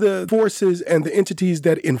what are the forces and the entities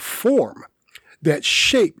that inform, that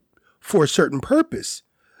shape for a certain purpose,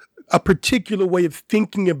 a particular way of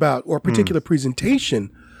thinking about or a particular presentation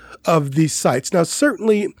of these sites. Now,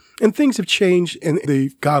 certainly, and things have changed in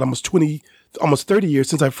almost 30 years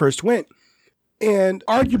since I first went. And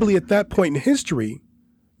arguably at that point in history,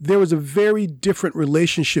 there was a very different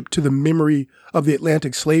relationship to the memory of the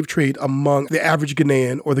Atlantic slave trade among the average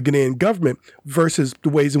Ghanaian or the Ghanaian government versus the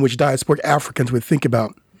ways in which diasporic Africans would think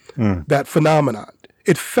about that phenomenon.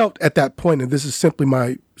 It felt at that point, and this is simply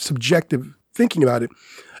my subjective thinking about it,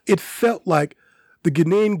 it felt like the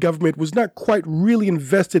Ghanaian government was not quite really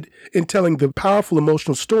invested in telling the powerful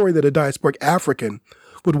emotional story that a diasporic African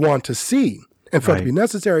would want to see and felt to be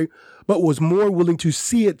necessary, but was more willing to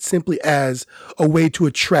see it simply as a way to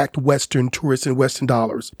attract Western tourists and Western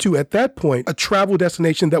dollars to, at that point, a travel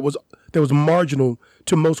destination that was marginal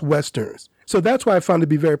to most Westerners. So that's why I found it to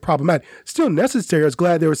be very problematic. Still necessary. I was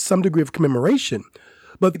glad there was some degree of commemoration,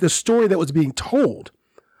 but the story that was being told,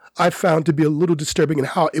 I found to be a little disturbing in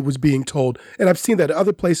how it was being told. And I've seen that at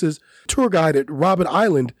other places. Tour guide at Robben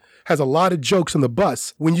Island has a lot of jokes on the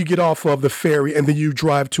bus when you get off of the ferry and then you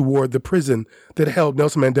drive toward the prison that held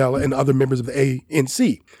Nelson Mandela and other members of the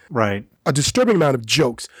ANC. Right. A disturbing amount of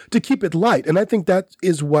jokes to keep it light. And I think that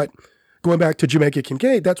is what, going back to Jamaica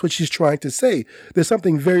Kincaid, that's what she's trying to say. There's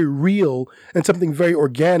something very real and something very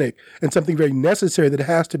organic and something very necessary that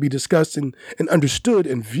has to be discussed and understood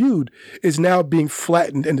and viewed is now being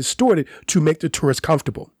flattened and distorted to make the tourist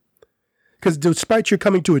comfortable. Because despite you're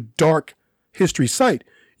coming to a dark history site,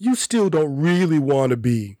 you still don't really want to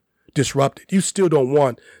be disrupted. You still don't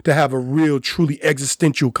want to have a real, truly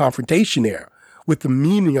existential confrontation there with the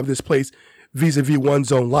meaning of this place vis-a-vis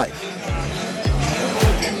one's own life.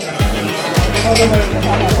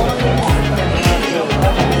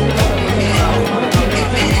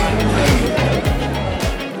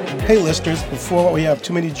 Hey listeners, before we have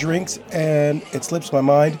too many drinks and it slips my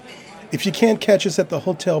mind, if you can't catch us at the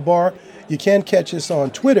Hotel Bar, you can catch us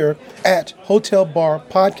on Twitter at Hotel Bar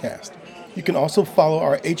Podcast. You can also follow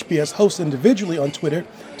our HBS hosts individually on Twitter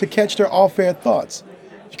to catch their off-air thoughts.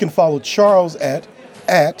 You can follow Charles at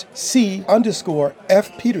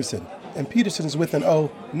C_F Peterson. And Peterson is with an O,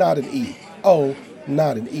 not an E. O,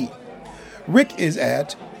 not an E. Rick is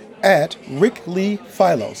at Rick Lee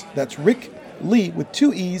Philos. That's Rick Lee with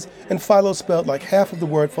 2 E's and Philos spelled like half of the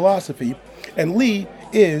word philosophy. And Lee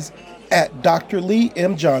is at Dr. Lee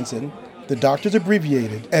M. Johnson. The doctor's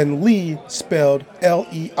abbreviated, and Lee spelled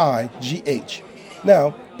Leigh.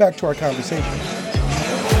 Now, back to our conversation.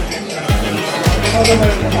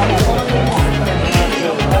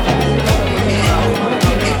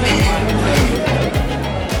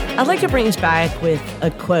 I'd like to bring us back with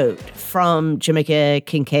a quote from Jamaica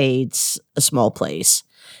Kincaid's A Small Place.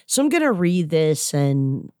 So I'm going to read this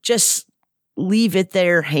and just leave it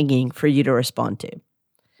there hanging for you to respond to.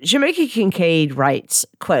 Jamaica Kincaid writes,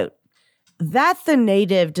 quote, "That the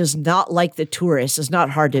native does not like the tourist is not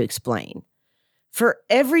hard to explain. For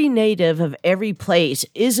every native of every place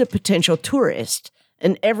is a potential tourist,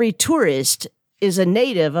 and every tourist is a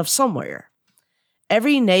native of somewhere.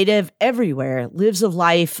 Every native everywhere lives a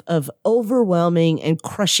life of overwhelming and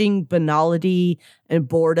crushing banality and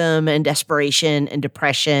boredom and desperation and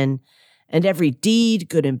depression, and every deed,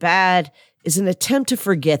 good and bad, is an attempt to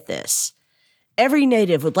forget this. Every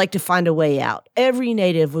native would like to find a way out. Every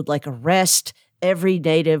native would like a rest. Every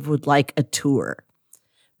native would like a tour.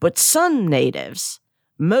 But some natives,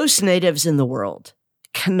 most natives in the world,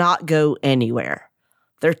 cannot go anywhere.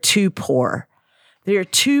 They're too poor. They are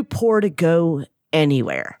too poor to go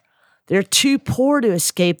anywhere. They're too poor to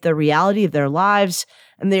escape the reality of their lives,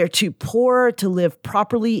 and they are too poor to live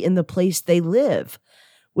properly in the place they live,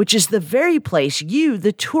 which is the very place you,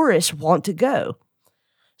 the tourist, want to go.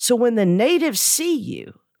 So when the natives see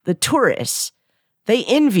you, the tourists, they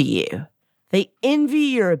envy you. They envy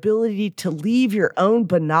your ability to leave your own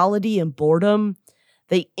banality and boredom.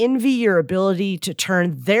 They envy your ability to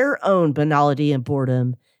turn their own banality and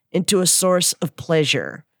boredom into a source of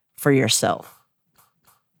pleasure for yourself."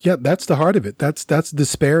 Yeah, that's the heart of it. That's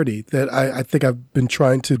disparity that I think I've been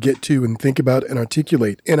trying to get to and think about and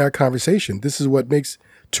articulate in our conversation. This is what makes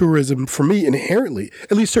tourism, for me, inherently,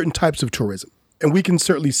 at least certain types of tourism. And we can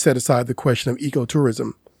certainly set aside the question of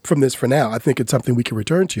ecotourism from this for now. I think it's something we can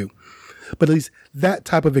return to. But at least that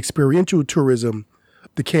type of experiential tourism,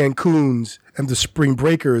 the Cancuns and the spring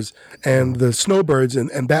breakers and the snowbirds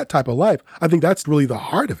and that type of life, I think that's really the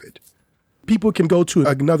heart of it. People can go to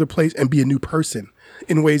another place and be a new person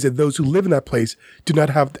in ways that those who live in that place do not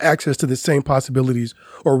have access to the same possibilities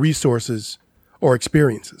or resources or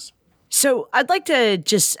experiences. So I'd like to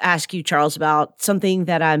just ask you, Charles, about something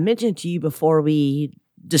that I mentioned to you before we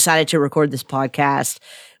decided to record this podcast,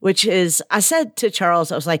 which is I said to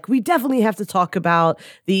Charles, I was like, we definitely have to talk about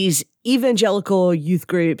these evangelical youth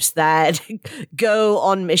groups that go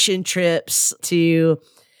on mission trips to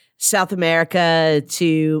South America,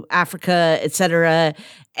 to Africa, etc.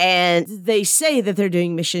 And they say that they're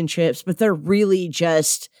doing mission trips, but they're really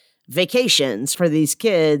just vacations for these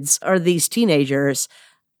kids or these teenagers.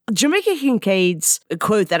 Jamaica Kincaid's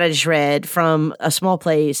quote that I just read from A Small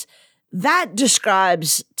Place, that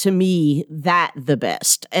describes to me that the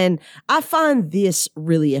best. And I find this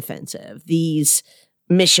really offensive, these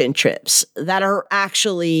mission trips that are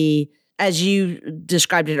actually, as you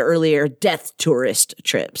described it earlier, death tourist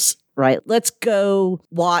trips, right? Let's go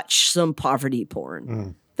watch some poverty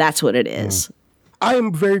porn. That's what it is. I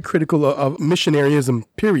am very critical of missionaryism,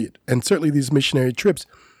 period, and certainly these missionary trips.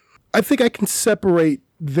 I think I can separate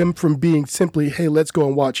them from being simply, hey, let's go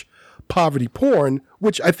and watch poverty porn,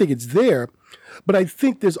 which I think it's there. But I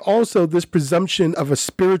think there's also this presumption of a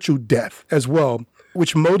spiritual death as well,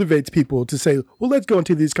 which motivates people to say, well, let's go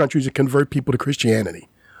into these countries and convert people to Christianity.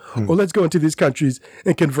 Or let's go into these countries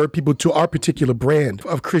and convert people to our particular brand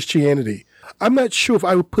of Christianity. I'm not sure if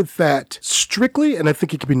I would put that strictly, and I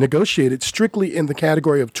think it can be negotiated, strictly in the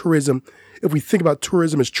category of tourism, if we think about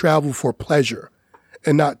tourism as travel for pleasure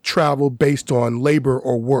and not travel based on labor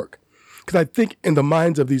or work. Because I think in the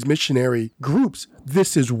minds of these missionary groups,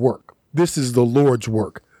 this is work. This is the Lord's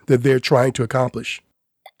work that they're trying to accomplish.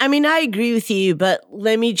 I mean, I agree with you, but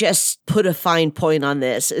let me just put a fine point on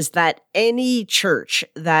this, is that any church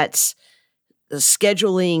that's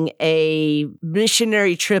scheduling a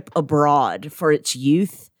missionary trip abroad for its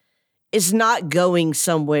youth is not going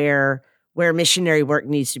somewhere where missionary work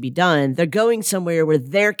needs to be done. They're going somewhere where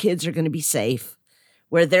their kids are going to be safe,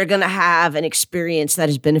 where they're going to have an experience that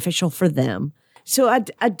is beneficial for them. So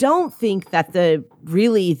I don't think that the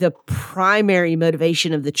primary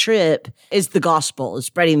motivation of the trip is the gospel, is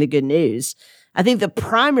spreading the good news. I think the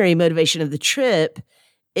primary motivation of the trip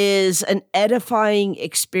is an edifying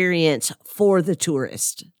experience for the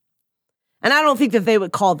tourist. And I don't think that they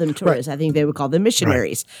would call them tourists. Right. I think they would call them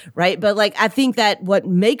missionaries, right? But I think that what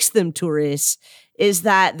makes them tourists is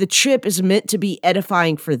that the trip is meant to be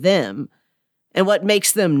edifying for them. And what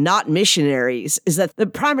makes them not missionaries is that the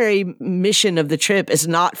primary mission of the trip is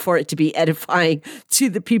not for it to be edifying to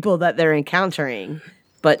the people that they're encountering,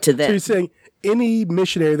 but to them. So you're saying any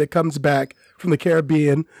missionary that comes back from the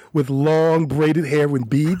Caribbean with long braided hair with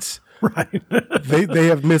beads, right? they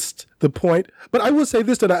have missed the point. But I will say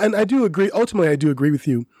this, and I do agree. Ultimately, I do agree with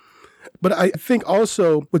you. But I think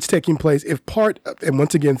also what's taking place, and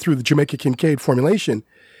once again through the Jamaica Kincaid formulation,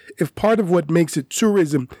 if part of what makes it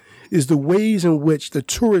tourism is the ways in which the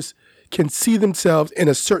tourists can see themselves in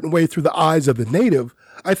a certain way through the eyes of the native,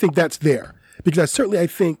 I think that's there. Because I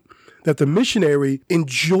think that the missionary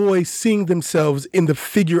enjoys seeing themselves in the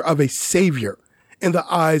figure of a savior in the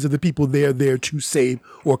eyes of the people they're there to save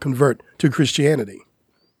or convert to Christianity.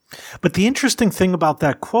 But the interesting thing about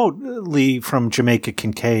that quote, Lee, from Jamaica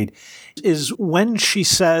Kincaid, is when she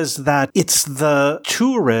says that it's the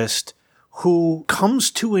tourist who comes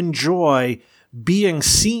to enjoy being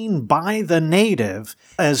seen by the native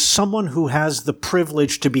as someone who has the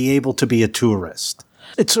privilege to be able to be a tourist.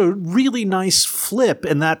 It's a really nice flip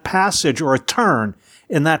in that passage, or a turn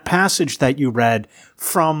in that passage that you read,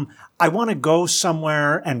 from I want to go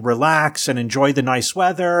somewhere and relax and enjoy the nice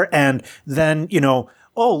weather, and then,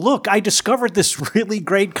 oh, look, I discovered this really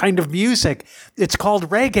great kind of music. It's called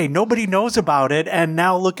reggae. Nobody knows about it, and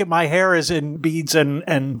now look at my hair is in beads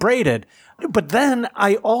and braided. But then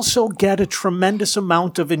I also get a tremendous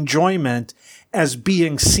amount of enjoyment as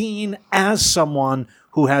being seen as someone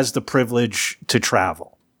who has the privilege to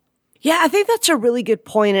travel. Yeah, I think that's a really good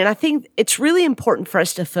point. And I think it's really important for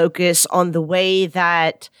us to focus on the way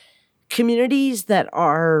that communities that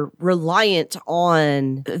are reliant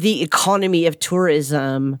on the economy of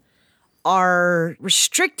tourism are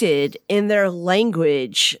restricted in their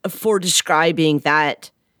language for describing that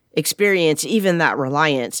experience, even that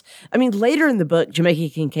reliance. I mean, later in the book,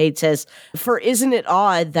 Jamaica Kincaid says, "For isn't it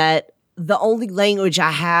odd that the only language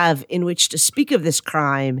I have in which to speak of this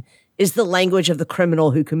crime is the language of the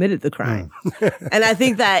criminal who committed the crime." And I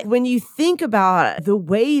think that when you think about the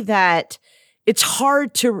way that it's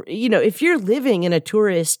hard to, if you're living in a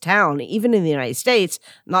tourist town, even in the United States,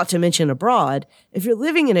 not to mention abroad, if you're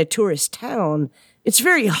living in a tourist town, it's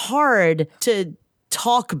very hard to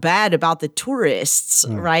talk bad about the tourists,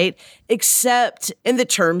 right? Except in the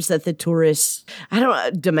terms that the tourists,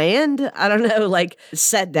 demand,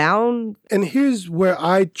 set down. And here's where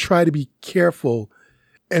I try to be careful.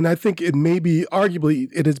 And I think it may be, arguably,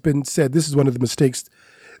 it has been said, this is one of the mistakes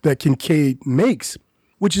that Kincaid makes,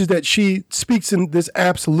 which is that she speaks in this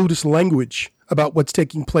absolutist language about what's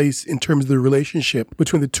taking place in terms of the relationship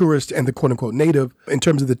between the tourist and the quote-unquote native, in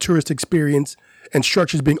terms of the tourist experience and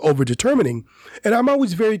structures being over-determining. And I'm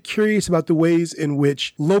always very curious about the ways in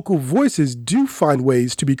which local voices do find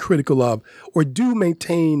ways to be critical of, or do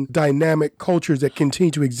maintain dynamic cultures that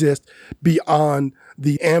continue to exist beyond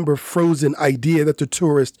the amber frozen idea that the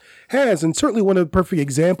tourist has. And certainly one of the perfect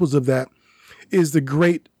examples of that is the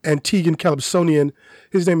great Antiguan Calypsonian.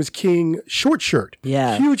 His name is King Shortshirt.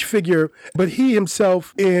 Yeah. Huge figure, but he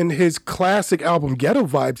himself, in his classic album Ghetto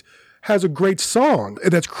Vibes, has a great song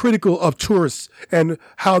that's critical of tourists and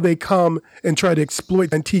how they come and try to exploit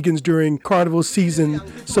Antiguans during carnival season.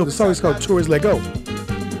 So the song is called Tourists Let Go.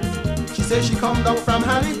 She says she come down from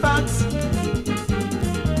Halifax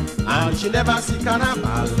and she never see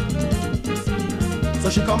carnival. So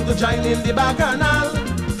she come to join in the bacchanal.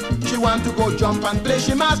 She want to go jump and play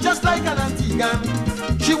she mass just like an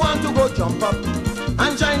Antiguan. She want to go jump up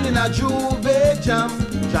and join in a Juve jam.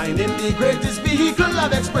 Join in the greatest vehicle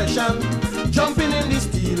of expression. Jumping in the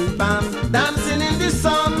steel pan, dancing in the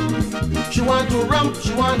sun. She want to romp,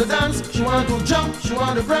 she want to dance, she want to jump, she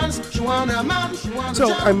want to prance, she want a man, she want to So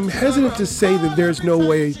jump. I'm hesitant to say that there's no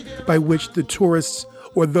way by which the tourists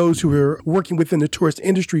or those who are working within the tourist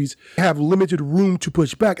industries have limited room to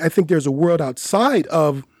push back. I think there's a world outside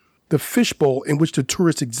of the fishbowl in which the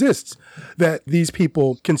tourist exists that these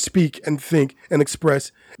people can speak and think and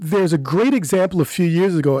express. There's a great example a few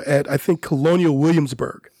years ago at, I think, Colonial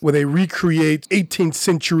Williamsburg, where they recreate 18th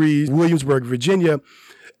century Williamsburg, Virginia.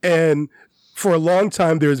 And for a long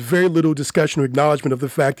time, there's very little discussion or acknowledgement of the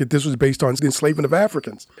fact that this was based on the enslavement of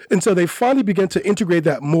Africans. And so they finally began to integrate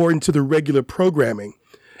that more into the regular programming.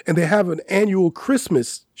 And they have an annual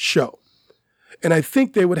Christmas show. And I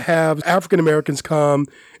think they would have African Americans come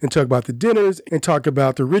and talk about the dinners and talk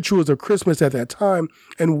about the rituals of Christmas at that time.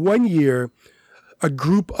 And one year, a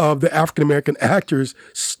group of the African American actors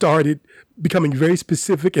started becoming very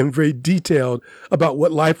specific and very detailed about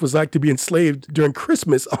what life was like to be enslaved during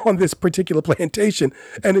Christmas on this particular plantation.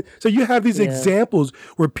 And so you have these examples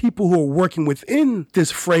where people who are working within this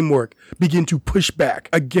framework begin to push back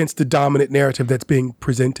against the dominant narrative that's being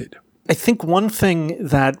presented. I think one thing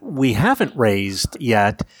that we haven't raised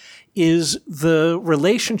yet is the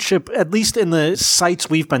relationship, at least in the sites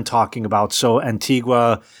we've been talking about, so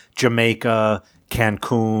Antigua, Jamaica,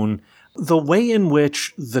 Cancun, the way in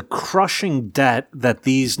which the crushing debt that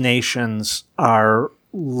these nations are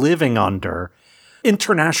living under,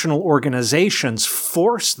 international organizations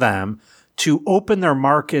force them to open their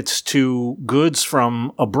markets to goods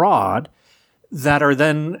from abroad that are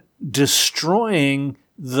then destroying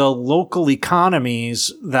the local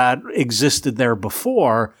economies that existed there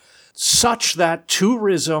before, such that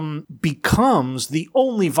tourism becomes the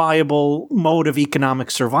only viable mode of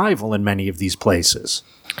economic survival in many of these places.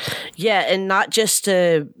 Yeah, and not just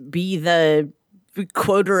to be the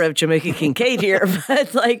quoter of Jamaica Kincaid here,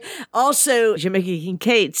 but like also Jamaica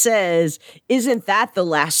Kincaid says, isn't that the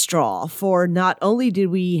last straw? For not only did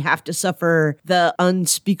we have to suffer the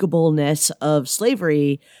unspeakableness of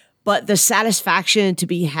slavery, but the satisfaction to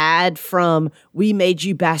be had from "we made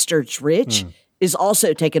you bastards rich" is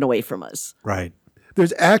also taken away from us. Right.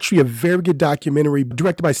 There's actually a very good documentary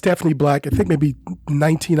directed by Stephanie Black, I think maybe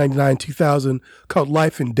 1999, 2000, called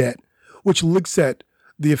Life in Debt, which looks at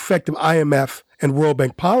the effect of IMF and World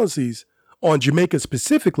Bank policies on Jamaica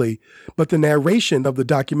specifically, but the narration of the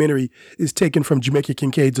documentary is taken from Jamaica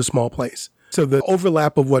Kincaid's A Small Place. So the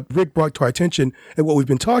overlap of what Rick brought to our attention and what we've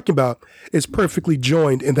been talking about is perfectly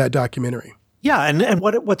joined in that documentary. Yeah, and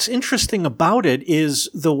what's interesting about it is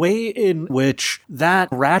the way in which that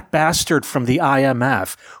rat bastard from the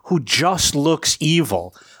IMF, who just looks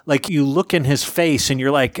evil, like you look in his face and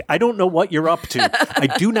you're like, I don't know what you're up to. I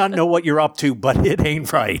do not know what you're up to, but it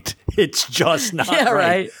ain't right. It's just not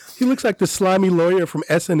right. He looks like the slimy lawyer from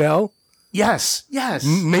SNL. Yes.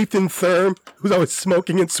 Nathan Thurm, who's always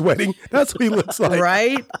smoking and sweating. That's what he looks like.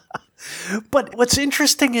 Right? But what's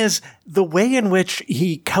interesting is the way in which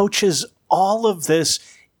he couches all of this,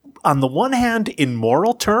 on the one hand, in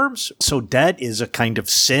moral terms. So debt is a kind of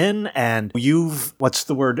sin, and you've been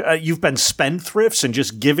spendthrifts and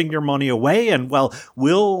just giving your money away. And well,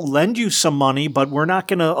 we'll lend you some money, but we're not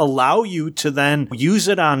going to allow you to then use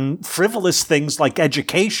it on frivolous things like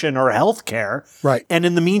education or healthcare. Right. And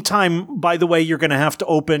in the meantime, by the way, you're going to have to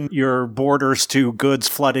open your borders to goods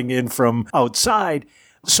flooding in from outside.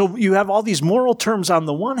 So you have all these moral terms on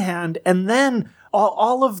the one hand, and then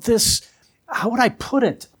all of this, how would I put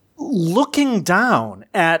it? Looking down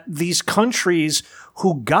at these countries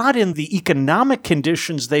who got in the economic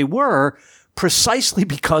conditions they were precisely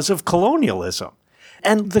because of colonialism.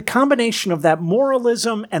 And the combination of that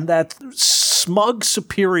moralism and that smug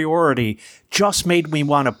superiority just made me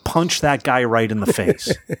want to punch that guy right in the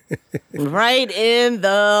face. Right in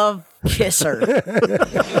the kisser.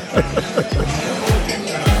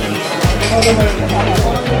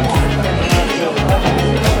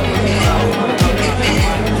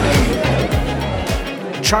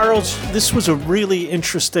 Charles, this was a really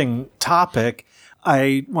interesting topic.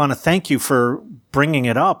 I want to thank you for bringing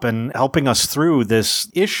it up and helping us through this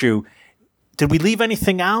issue. Did we leave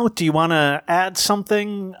anything out? Do you want to add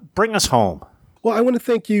something? Bring us home. Well, I want to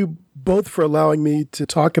thank you both for allowing me to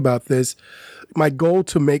talk about this. My goal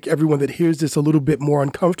to make everyone that hears this a little bit more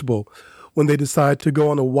uncomfortable when they decide to go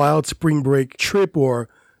on a wild spring break trip or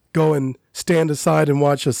go and stand aside and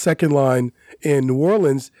watch a second line in New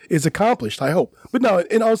Orleans is accomplished, I hope. But no,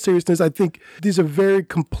 in all seriousness, I think these are very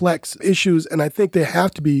complex issues, and I think they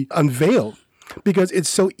have to be unveiled because it's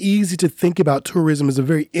so easy to think about tourism as a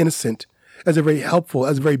very innocent, as a very helpful,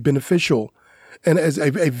 as a very beneficial, and as a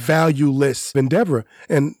valueless endeavor.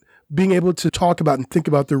 And being able to talk about and think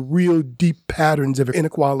about the real deep patterns of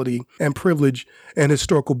inequality and privilege and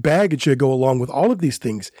historical baggage that go along with all of these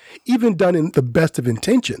things, even done in the best of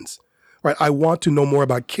intentions, right? I want to know more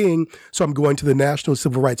about King, so I'm going to the National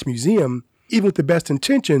Civil Rights Museum. Even with the best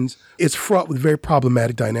intentions, it's fraught with very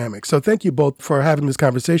problematic dynamics. So thank you both for having this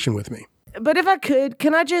conversation with me. But if I could,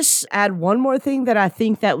 can I just add one more thing that I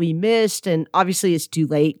think that we missed? And obviously it's too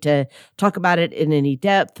late to talk about it in any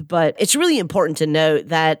depth, but it's really important to note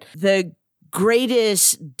that the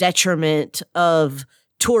greatest detriment of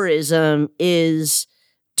tourism is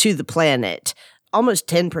to the planet. Almost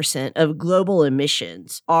 10% of global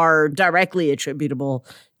emissions are directly attributable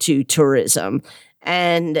to tourism.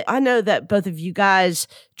 And I know that both of you guys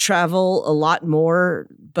travel a lot more,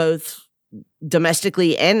 both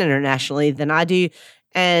domestically and internationally, than I do.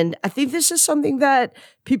 And I think this is something that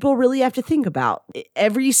people really have to think about.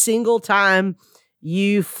 Every single time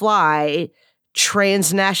you fly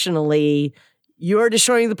transnationally, you're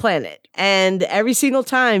destroying the planet. And every single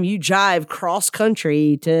time you drive cross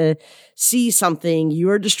country to see something,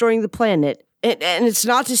 you are destroying the planet. And it's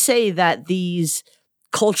not to say that these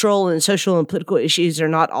cultural and social and political issues are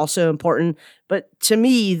not also important. But to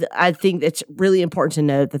me, I think it's really important to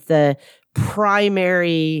note that the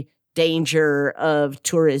primary danger of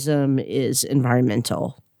tourism is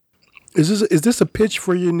environmental. Is this a pitch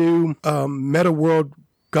for your new Meta World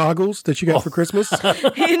goggles that you got for Christmas?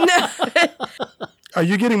 Are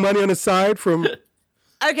you getting money on the side from...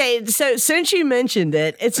 Okay, so since you mentioned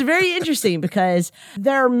it, it's very interesting because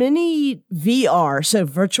there are many VR, so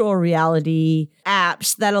virtual reality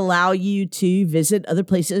apps that allow you to visit other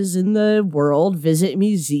places in the world, visit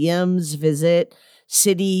museums, visit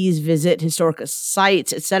cities, visit historical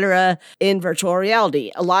sites, etc., in virtual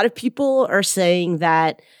reality. A lot of people are saying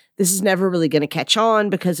that this is never really going to catch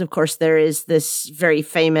on because, of course, there is this very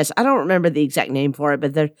famous, I don't remember the exact name for it,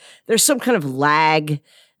 but there's some kind of lag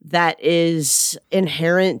that is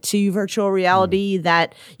inherent to virtual reality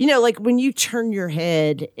that, you know, like when you turn your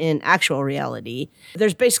head in actual reality,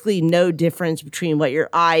 there's basically no difference between what your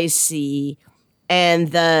eyes see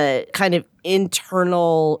and the kind of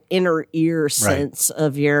internal inner ear sense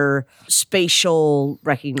of your spatial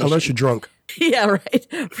recognition. Unless you're drunk. Yeah,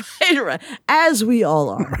 right. As we all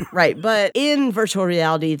are, right? But in virtual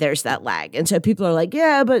reality, there's that lag. And so people are like,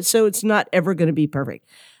 yeah, but so it's not ever going to be perfect.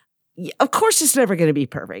 Yeah, of course, it's never going to be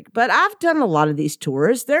perfect. But I've done a lot of these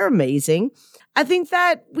tours. They're amazing. I think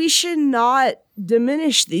that we should not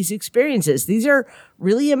diminish these experiences. These are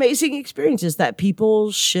really amazing experiences that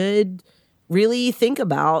people should really think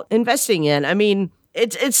about investing in. I mean,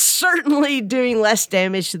 it's certainly doing less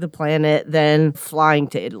damage to the planet than flying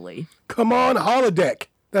to Italy. Come on, holodeck.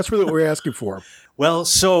 That's really what we're asking for. Well,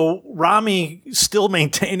 so Rami, still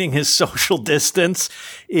maintaining his social distance,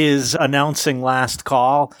 is announcing last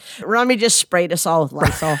call. Rami just sprayed us all with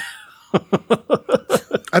Lysol.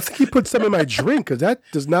 I think he put some in my drink because that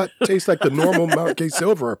does not taste like the normal Mount Gay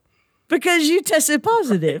Silver. Because you tested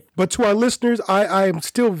positive. But to our listeners, I am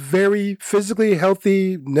still very physically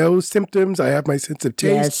healthy, no symptoms. I have my sense of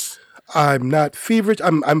taste. Yes. I'm not feverish.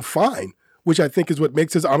 I'm fine, which I think is what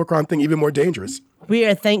makes this Omicron thing even more dangerous. We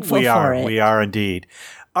are thankful for it. We are indeed.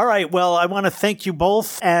 All right. Well, I want to thank you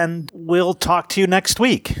both, and we'll talk to you next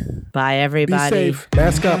week. Bye, everybody. Be safe.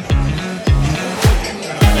 Mask up.